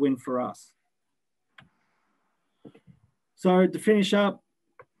 That's a win for us. So to finish up,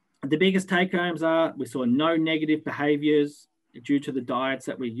 the biggest take homes are we saw no negative behaviors due to the diets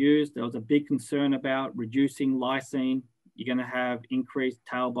that we used. There was a big concern about reducing lysine. You're going to have increased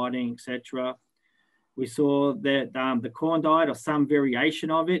tail biting, etc. We saw that the corn diet or some variation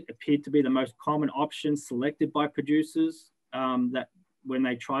of it appeared to be the most common option selected by producers that when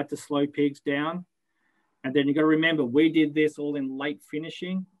they tried to slow pigs down. And then you got to remember, we did this all in late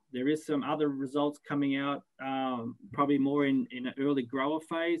finishing. There is some other results coming out, probably more in an early grower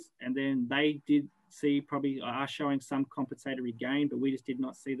phase. And then they did see probably are showing some compensatory gain, but we just did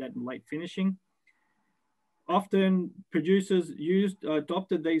not see that in late finishing. Often producers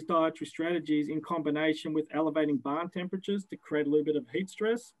adopted these dietary strategies in combination with elevating barn temperatures to create a little bit of heat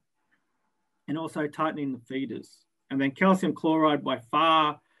stress and also tightening the feeders. And then calcium chloride by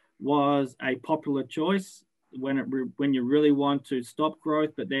far was a popular choice when you really want to stop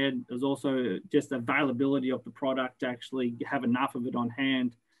growth, but then there's also just availability of the product to actually have enough of it on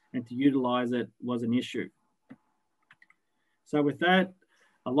hand and to utilize it was an issue. So with that,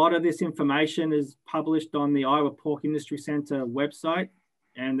 a lot of this information is published on the Iowa Pork Industry Center website.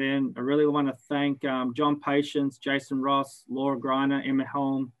 And then I really want to thank John Patience, Jason Ross, Laura Greiner, Emma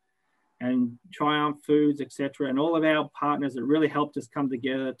Holm, and Triumph Foods, etc., and all of our partners that really helped us come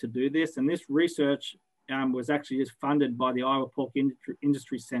together to do this. And this research was actually just funded by the Iowa Pork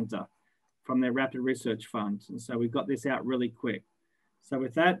Industry Center from their Rapid Research Fund. And so we got this out really quick. So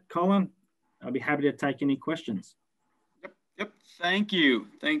with that, Colin, I'll be happy to take any questions. Yep. Thank you.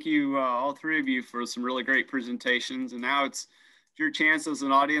 Thank you, all three of you, for some really great presentations. And now it's your chance as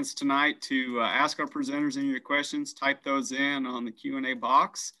an audience tonight to ask our presenters any of your questions. Type those in on the Q&A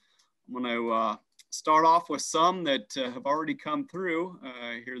box. I'm going to start off with some that have already come through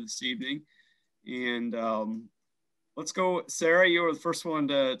here this evening. And let's go, Sarah, you were the first one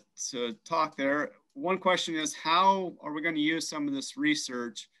to talk there. One question is, how are we going to use some of this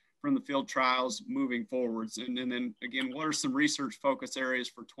research from the field trials moving forwards? And then again, what are some research focus areas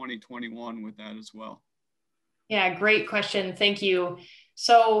for 2021 with that as well? Yeah, great question. Thank you.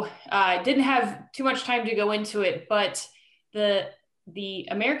 So I didn't have too much time to go into it, but the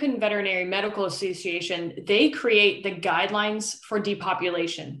American Veterinary Medical Association, they create the guidelines for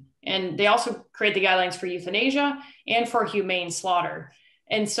depopulation. And they also create the guidelines for euthanasia and for humane slaughter.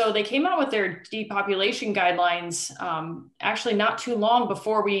 And so they came out with their depopulation guidelines actually not too long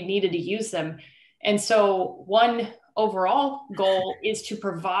before we needed to use them. And so one overall goal is to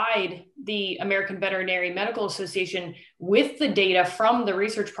provide the American Veterinary Medical Association with the data from the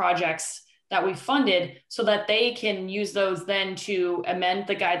research projects that we funded so that they can use those then to amend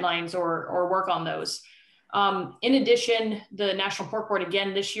the guidelines or work on those. In addition, the National Pork Board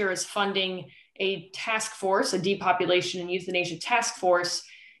again this year is funding a task force, a depopulation and euthanasia task force,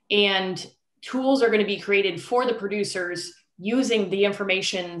 and tools are going to be created for the producers using the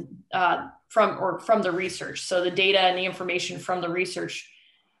information from the research. So the data and the information from the research.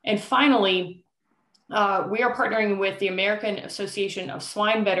 And finally, we are partnering with the American Association of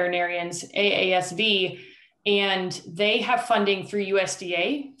Swine Veterinarians, AASV, and they have funding through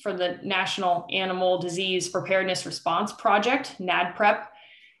USDA for the National Animal Disease Preparedness Response Project, NADPREP,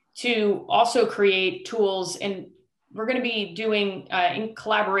 to also create tools. And we're going to be doing, in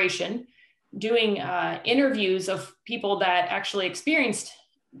collaboration, doing interviews of people that actually experienced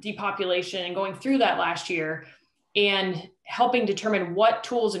depopulation and going through that last year, and helping determine what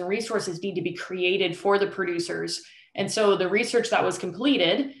tools and resources need to be created for the producers. And so the research that was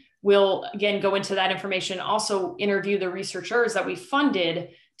completed will again go into that information, also interview the researchers that we funded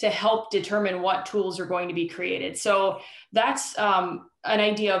to help determine what tools are going to be created. So that's an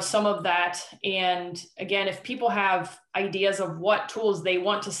idea of some of that. And again, if people have ideas of what tools they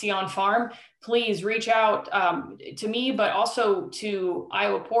want to see on farm, please reach out to me, but also to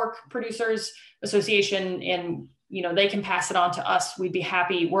Iowa Pork Producers Association, and they can pass it on to us. We'd be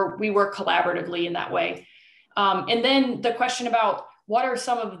happy. We work collaboratively in that way. And then the question about what are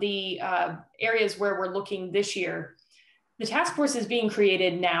some of the areas where we're looking this year? The task force is being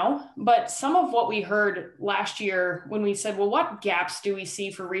created now, but some of what we heard last year when we said, well, what gaps do we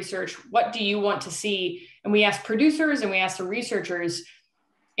see for research? What do you want to see? And we asked producers and we asked the researchers.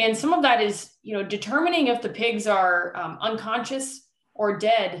 And some of that is, determining if the pigs are unconscious or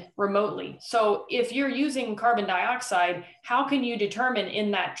dead remotely. So if you're using carbon dioxide, how can you determine in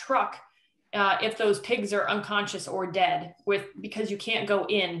that truck if those pigs are unconscious or dead because you can't go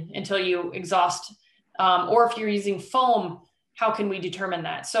in until you exhaust, or if you're using foam, how can we determine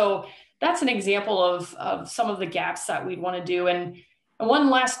that? So that's an example of some of the gaps that we'd want to do. And one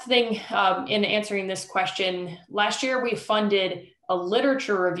last thing in answering this question, last year we funded a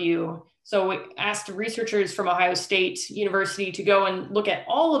literature review. So we asked researchers from Ohio State University to go and look at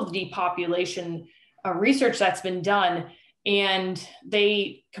all of the depopulation research that's been done. And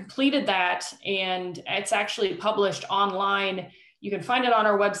they completed that, and it's actually published online. You can find it on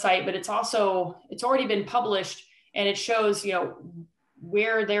our website, but it's already been published, and it shows,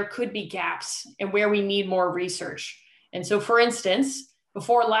 where there could be gaps and where we need more research. And so, for instance,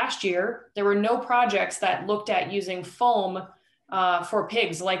 before last year, there were no projects that looked at using foam for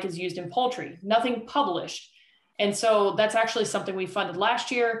pigs like is used in poultry, nothing published. And so that's actually something we funded last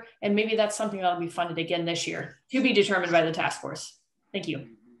year, and maybe that's something that'll be funded again this year, to be determined by the task force. Thank you.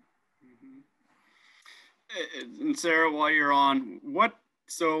 And Sarah, while you're on,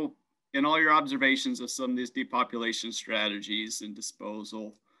 so in all your observations of some of these depopulation strategies and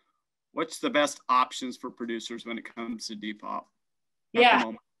disposal, what's the best options for producers when it comes to depop?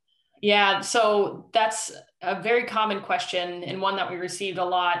 Yeah, so that's a very common question, and one that we received a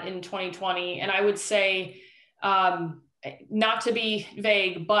lot in 2020. And I would say, not to be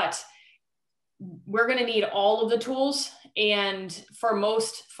vague, but we're going to need all of the tools. And for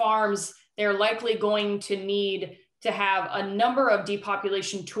most farms, they're likely going to need to have a number of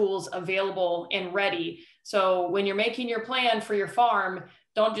depopulation tools available and ready. So when you're making your plan for your farm,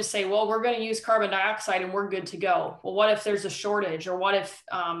 Don't just say, well, we're going to use carbon dioxide and we're good to go. Well, what if there's a shortage, or what if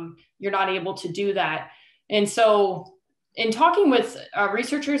you're not able to do that? And so in talking with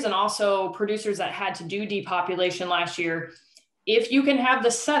researchers and also producers that had to do depopulation last year, if you can have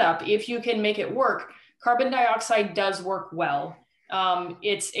the setup, if you can make it work, carbon dioxide does work well.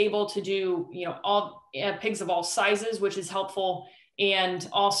 It's able to do, all pigs of all sizes, which is helpful. And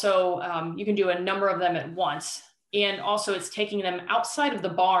also you can do a number of them at once. And also it's taking them outside of the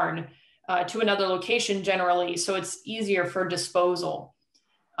barn to another location generally, so it's easier for disposal.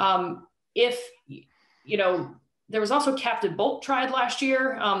 There was also captive bolt tried last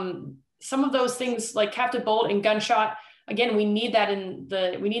year. Some of those things like captive bolt and gunshot, again, we need that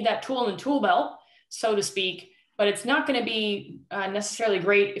tool in the tool belt, so to speak, but it's not going to be necessarily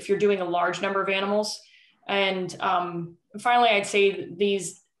great if you're doing a large number of animals. And finally, I'd say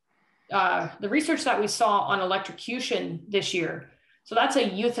the research that we saw on electrocution this year. So that's a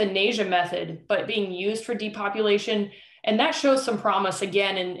euthanasia method, but being used for depopulation. And that shows some promise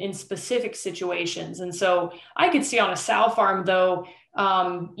again in specific situations. And so I could see on a sow farm though,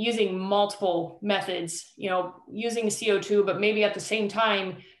 using multiple methods, using CO2, but maybe at the same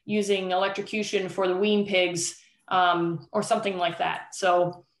time using electrocution for the wean pigs or something like that.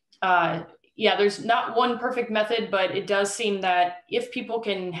 So yeah, there's not one perfect method, but it does seem that if people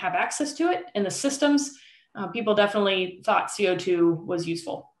can have access to it in the systems, people definitely thought CO2 was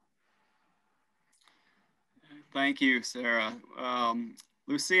useful. Thank you, Sarah.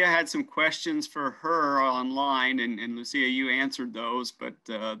 Lucia had some questions for her online, and Lucia, you answered those, but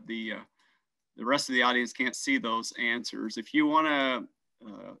the rest of the audience can't see those answers. If you want to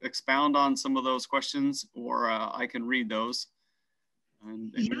expound on some of those questions, or I can read those.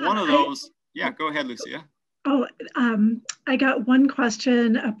 And yeah, one of those, yeah, go ahead, Lucia. Oh, I got one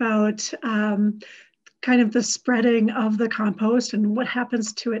question about kind of the spreading of the compost and what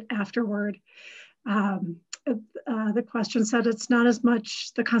happens to it afterward. The question said it's not as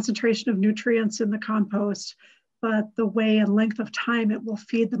much the concentration of nutrients in the compost, but the way and length of time it will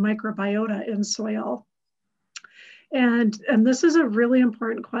feed the microbiota in soil. And this is a really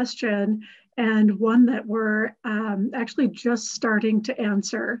important question, and one that we're actually just starting to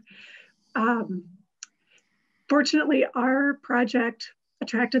answer. Fortunately, our project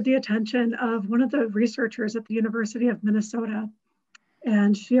attracted the attention of one of the researchers at the University of Minnesota,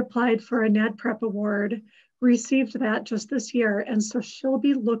 and she applied for a NADPREP award, received that just this year. And so she'll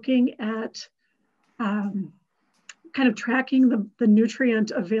be looking at kind of tracking the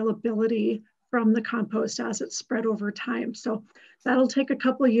nutrient availability from the compost as it's spread over time. So that'll take a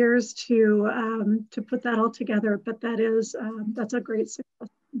couple of years to put that all together, but that's a great success.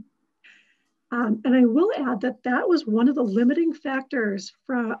 And I will add that was one of the limiting factors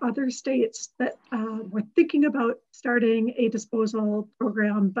for other states that were thinking about starting a disposal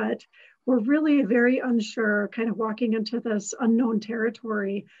program, but were really very unsure, kind of walking into this unknown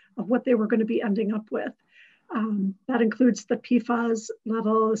territory of what they were going to be ending up with. That includes the PFAS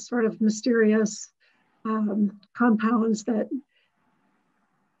level, sort of mysterious compounds that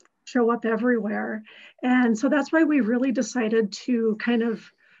show up everywhere. And so that's why we really decided to kind of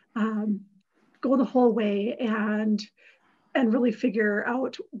go the whole way and really figure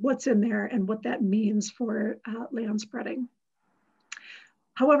out what's in there and what that means for land spreading.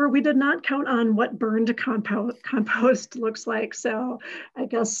 However, we did not count on what burned compost looks like. So I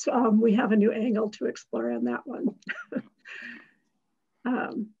guess we have a new angle to explore on that one.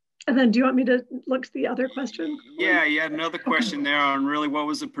 And then do you want me to look at the other question? Yeah, you had another question there on really what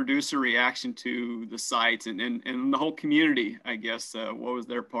was the producer reaction to the sites and the whole community, I guess, what was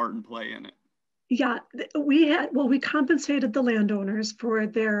their part and play in it? Yeah, we compensated the landowners for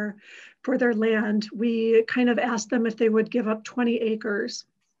their land. We kind of asked them if they would give up 20 acres.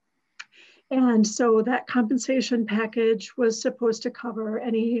 And so that compensation package was supposed to cover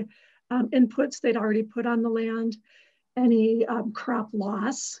any inputs they'd already put on the land, any crop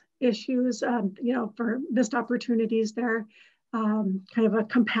loss issues, for missed opportunities there, kind of a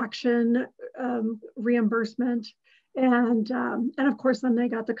compaction reimbursement. And of course, then they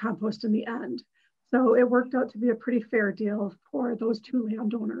got the compost in the end. So it worked out to be a pretty fair deal for those two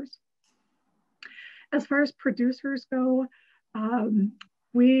landowners. As far as producers go,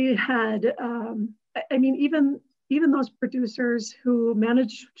 we had, even those producers who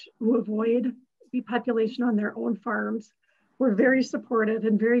managed to avoid depopulation on their own farms were very supportive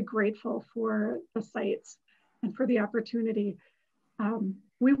and very grateful for the sites and for the opportunity.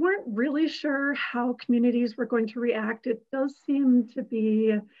 We weren't really sure how communities were going to react. It does seem to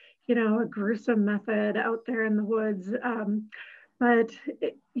be, a gruesome method out there in the woods. But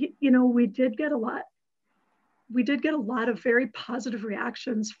we did get a lot we did get a lot of very positive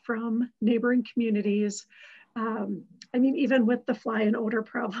reactions from neighboring communities. I mean, even with the fly and odor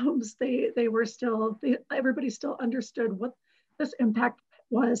problems, everybody still understood what this impact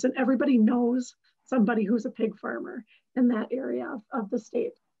was, and everybody knows somebody who's a pig farmer in that area of the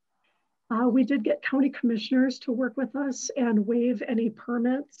state. We did get county commissioners to work with us and waive any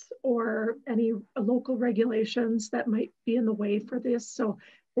permits or any local regulations that might be in the way for this. So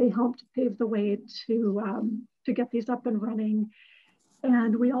they helped pave the way to get these up and running.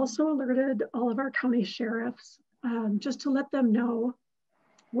 And we also alerted all of our county sheriffs just to let them know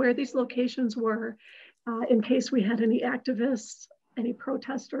where these locations were in case we had any activists, any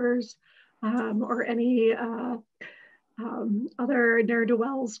protesters, or any other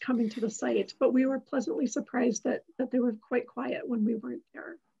ne'er-do-wells coming to the site. But we were pleasantly surprised that they were quite quiet when we weren't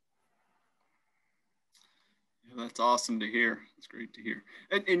there. Yeah, that's awesome to hear. It's great to hear.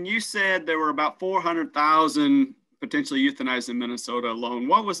 And you said there were about 400,000 potentially euthanized in Minnesota alone.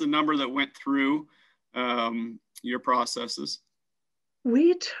 What was the number that went through your processes?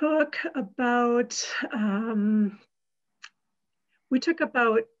 We took about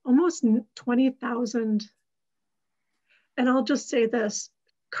almost 20,000. And I'll just say this,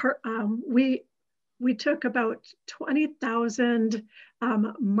 we took about 20,000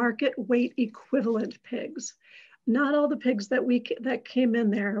 market weight equivalent pigs. Not all the pigs that came in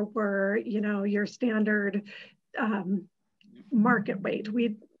there were, your standard market weight.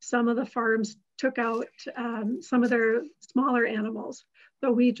 Some of the farms took out some of their smaller animals.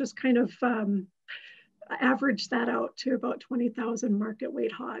 So we just kind of averaged that out to about 20,000 market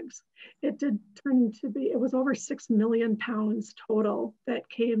weight hogs. It did turn to be, it was over 6 million pounds total that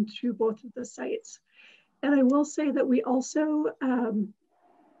came to both of the sites. And I will say that we also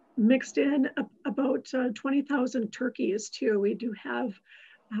mixed in about 20,000 turkeys too. We do have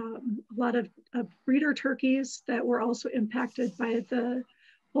a lot of breeder turkeys that were also impacted by the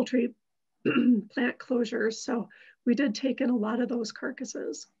poultry plant closures. So we did take in a lot of those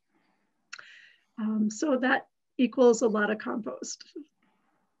carcasses. So that equals a lot of compost.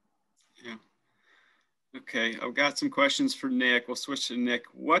 Yeah. Okay, I've got some questions for Nick. We'll switch to Nick.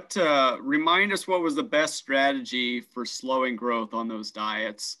 Remind us what was the best strategy for slowing growth on those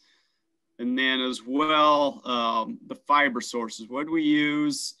diets? And then as well, the fiber sources, what do we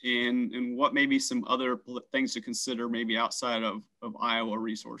use and what may be some other things to consider maybe outside of Iowa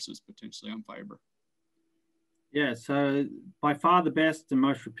resources potentially on fiber? Yeah, so by far the best and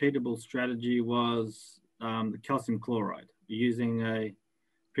most repeatable strategy was the calcium chloride, using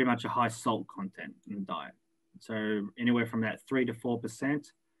pretty much a high salt content in the diet. So anywhere from that 3 to 4%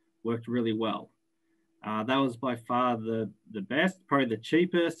 worked really well. That was by far the best. Probably the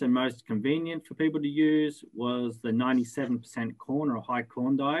cheapest and most convenient for people to use was the 97% corn or high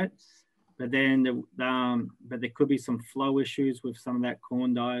corn diet. But then but there could be some flow issues with some of that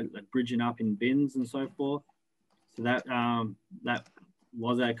corn diet, like bridging up in bins and so forth. So that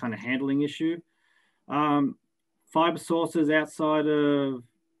was a kind of handling issue. Fiber sources outside of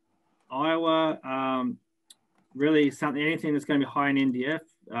Iowa, really anything that's going to be high in NDF,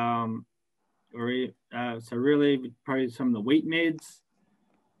 so really probably some of the wheat mids,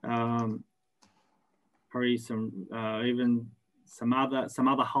 probably some even some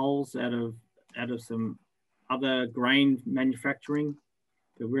other hulls out of some other grain manufacturing.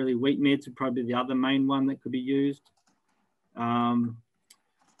 But really wheat mids would probably be the other main one that could be used. The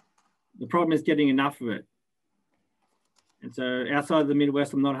problem is getting enough of it. And so outside of the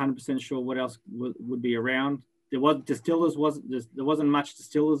Midwest, I'm not 100% sure what else would be around. There wasn't much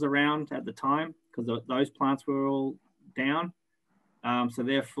distillers around at the time because those plants were all down. So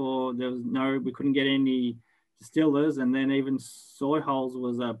therefore, we couldn't get any distillers, and then even soy hulls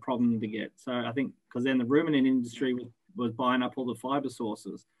was a problem to get. So I think because then the ruminant industry was buying up all the fiber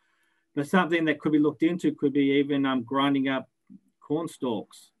sources. But something that could be looked into could be even grinding up corn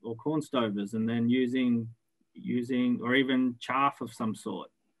stalks or corn stovers and then using or even chaff of some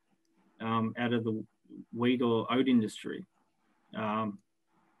sort out of the wheat or oat industry. I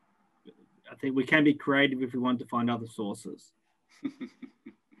think we can be creative if we want to find other sources.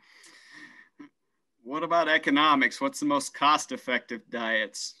 What about economics? What's the most cost-effective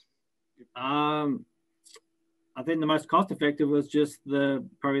diets? I think the most cost-effective was just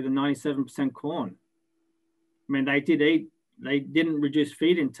probably the 97% corn. I mean, they didn't reduce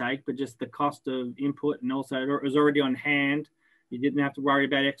feed intake, but just the cost of input, and also it was already on hand. You didn't have to worry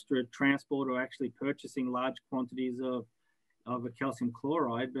about extra transport or actually purchasing large quantities of a calcium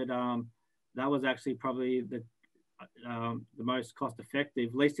chloride. But that was actually probably the most cost-effective,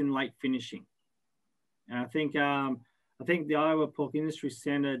 at least in late finishing. And I think I think the Iowa Pork Industry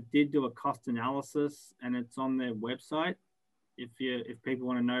Center did do a cost analysis, and it's on their website if people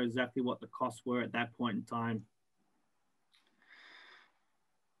want to know exactly what the costs were at that point in time.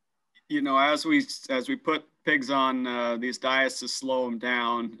 You know, as we put pigs on these diets to slow them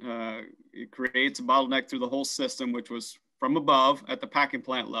down, it creates a bottleneck through the whole system, which was from above at the packing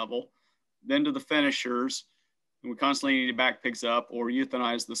plant level, then to the finishers. And we constantly need to back pigs up or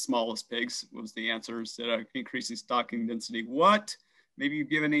euthanize the smallest pigs was the answer instead of increasing stocking density. Maybe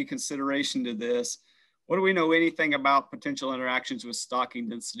you've given any consideration to this. What do we know anything about potential interactions with stocking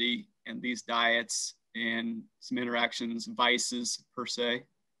density and these diets and some interactions, vices per se?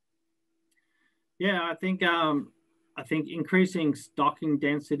 Yeah, I think increasing stocking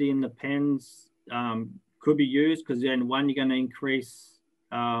density in the pens could be used, because then one, you're going to increase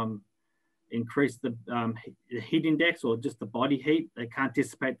the heat index, or just the body heat. They can't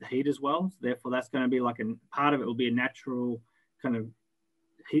dissipate the heat as well. So therefore, that's going to be like a part of it will be a natural kind of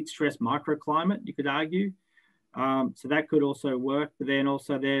heat stress microclimate, you could argue. So that could also work. But then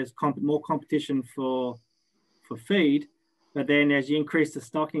also there's more competition for feed. But then as you increase the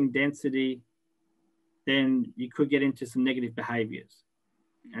stocking density, then you could get into some negative behaviors.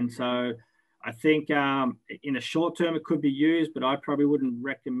 And so I think in a short term, it could be used, but I probably wouldn't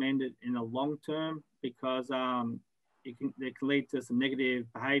recommend it in a long term, because it can lead to some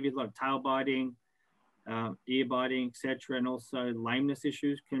negative behaviors, like tail biting, ear biting, etc., and also lameness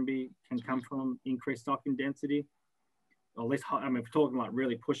issues can come from increased stocking density, or less. I mean, we're talking like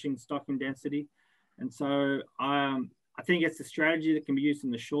really pushing stocking density, and so I think it's a strategy that can be used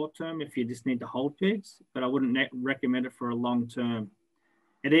in the short term if you just need to hold pigs, but I wouldn't recommend it for a long term.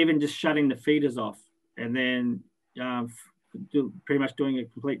 And even just shutting the feeders off and then pretty much doing a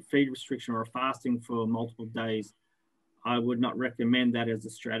complete feed restriction or a fasting for multiple days, I would not recommend that as a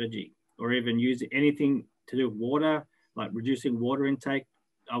strategy. Or even use anything to do with water, like reducing water intake.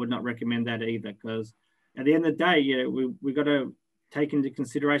 I would not recommend that either, because at the end of the day, we've got to take into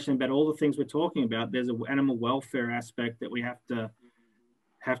consideration about all the things we're talking about. There's an animal welfare aspect that we have to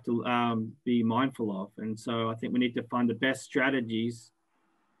be mindful of. And so I think we need to find the best strategies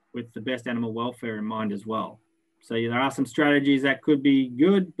with the best animal welfare in mind as well. So there are some strategies that could be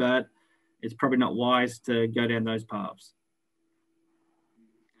good, but it's probably not wise to go down those paths.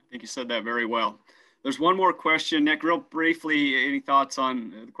 I think you said that very well. There's one more question, Nick, real briefly. Any thoughts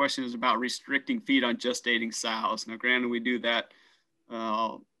on the question is about restricting feed on gestating sows? Now, granted, we do that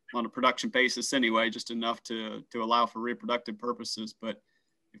on a production basis anyway, just enough to allow for reproductive purposes. But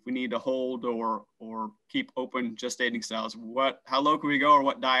if we need to hold or keep open gestating sows, how low can we go, or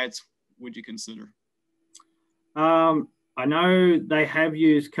what diets would you consider? I know they have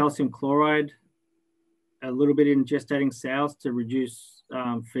used calcium chloride a little bit in gestating sows to reduce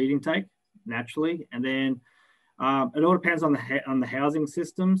feed intake naturally, and then it all depends on the housing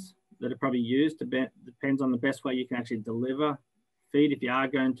systems that are probably used. Depends on the best way you can actually deliver feed if you are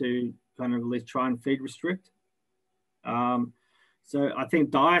going to kind of at least try and feed restrict. So I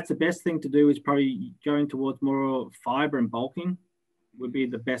think diet's the best thing to do is probably going towards more fiber and bulking would be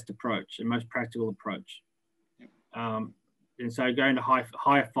the best approach and most practical approach. And so going to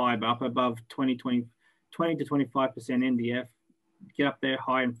higher fiber, up above 20 to 25% NDF, get up there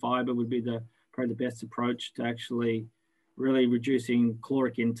high in fiber would be probably the best approach to actually really reducing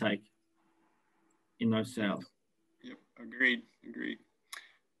caloric intake in those sows. Yep, agreed.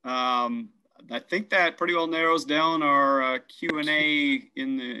 I think that pretty well narrows down our Q&A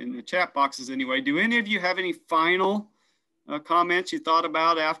in the chat boxes anyway. Do any of you have any final comments you thought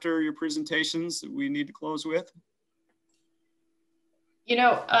about after your presentations that we need to close with? You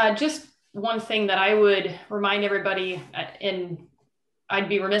know, just one thing that I would remind everybody, and I'd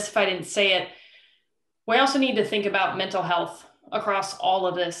be remiss if I didn't say it, we also need to think about mental health across all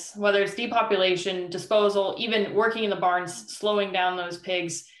of this, whether it's depopulation, disposal, even working in the barns, slowing down those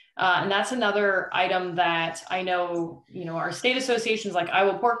pigs. And that's another item that I know, our state associations like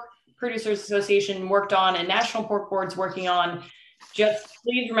Iowa Pork Producers Association worked on and National Pork Board's working on. Just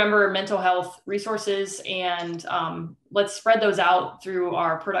please remember mental health resources, and let's spread those out through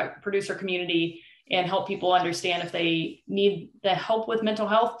our producer community and help people understand if they need the help with mental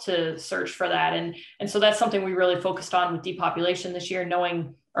health to search for that. And so that's something we really focused on with depopulation last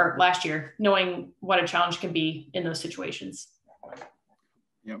year, knowing what a challenge can be in those situations.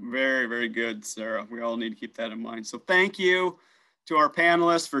 Yeah, very, very good, Sarah. We all need to keep that in mind. So thank you to our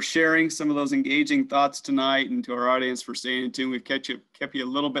panelists for sharing some of those engaging thoughts tonight, and to our audience for staying tuned. We've kept you a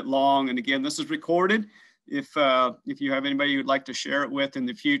little bit long. And again, this is recorded. If you have anybody you'd like to share it with in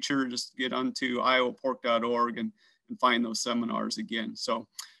the future, just get onto iowapork.org and and find those seminars again. So,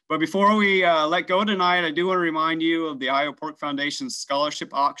 but before we let go tonight, I do want to remind you of the Iowa Pork Foundation's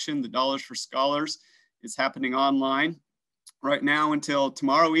scholarship auction. The Dollars for Scholars is happening online right now until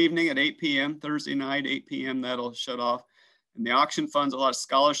tomorrow evening at 8 p.m., Thursday night, 8 p.m. That'll shut off. And the auction funds a lot of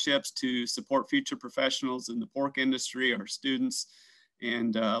scholarships to support future professionals in the pork industry, our students.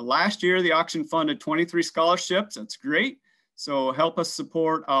 And last year, the auction funded 23 scholarships. That's great. So help us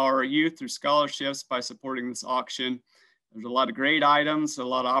support our youth through scholarships by supporting this auction. There's a lot of great items, a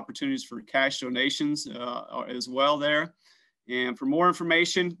lot of opportunities for cash donations as well there. And for more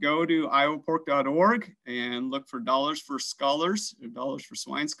information, go to iowapork.org and look for Dollars for Scholars, or Dollars for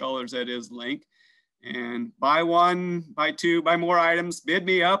Swine Scholars, that is, link. And buy one, buy two, buy more items, bid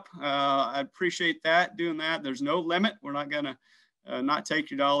me up. I appreciate that, doing that. There's no limit. We're not gonna not take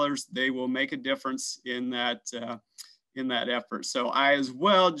your dollars. They will make a difference in that effort. So I as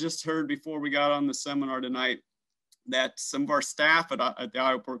well just heard before we got on the seminar tonight that some of our staff at the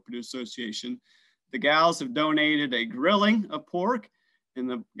Iowa Pork Producers Association, the gals have donated a grilling of pork, and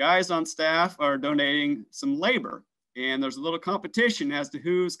the guys on staff are donating some labor. And there's a little competition as to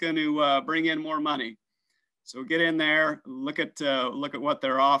who's going to bring in more money. So get in there, look at what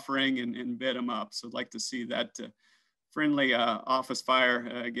they're offering, and bid them up. So I'd like to see that friendly office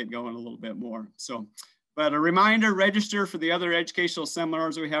fire get going a little bit more. So, but a reminder, register for the other educational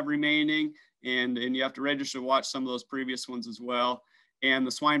seminars we have remaining, and you have to register to watch some of those previous ones as well. And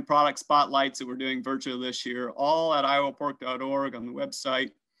the swine product spotlights that we're doing virtually this year, all at iowapork.org on the website.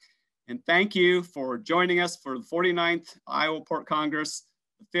 And thank you for joining us for the 49th Iowa Pork Congress,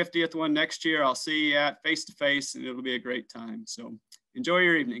 the 50th one next year. I'll see you at face-to-face, and it'll be a great time. So enjoy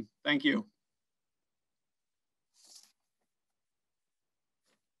your evening. Thank you.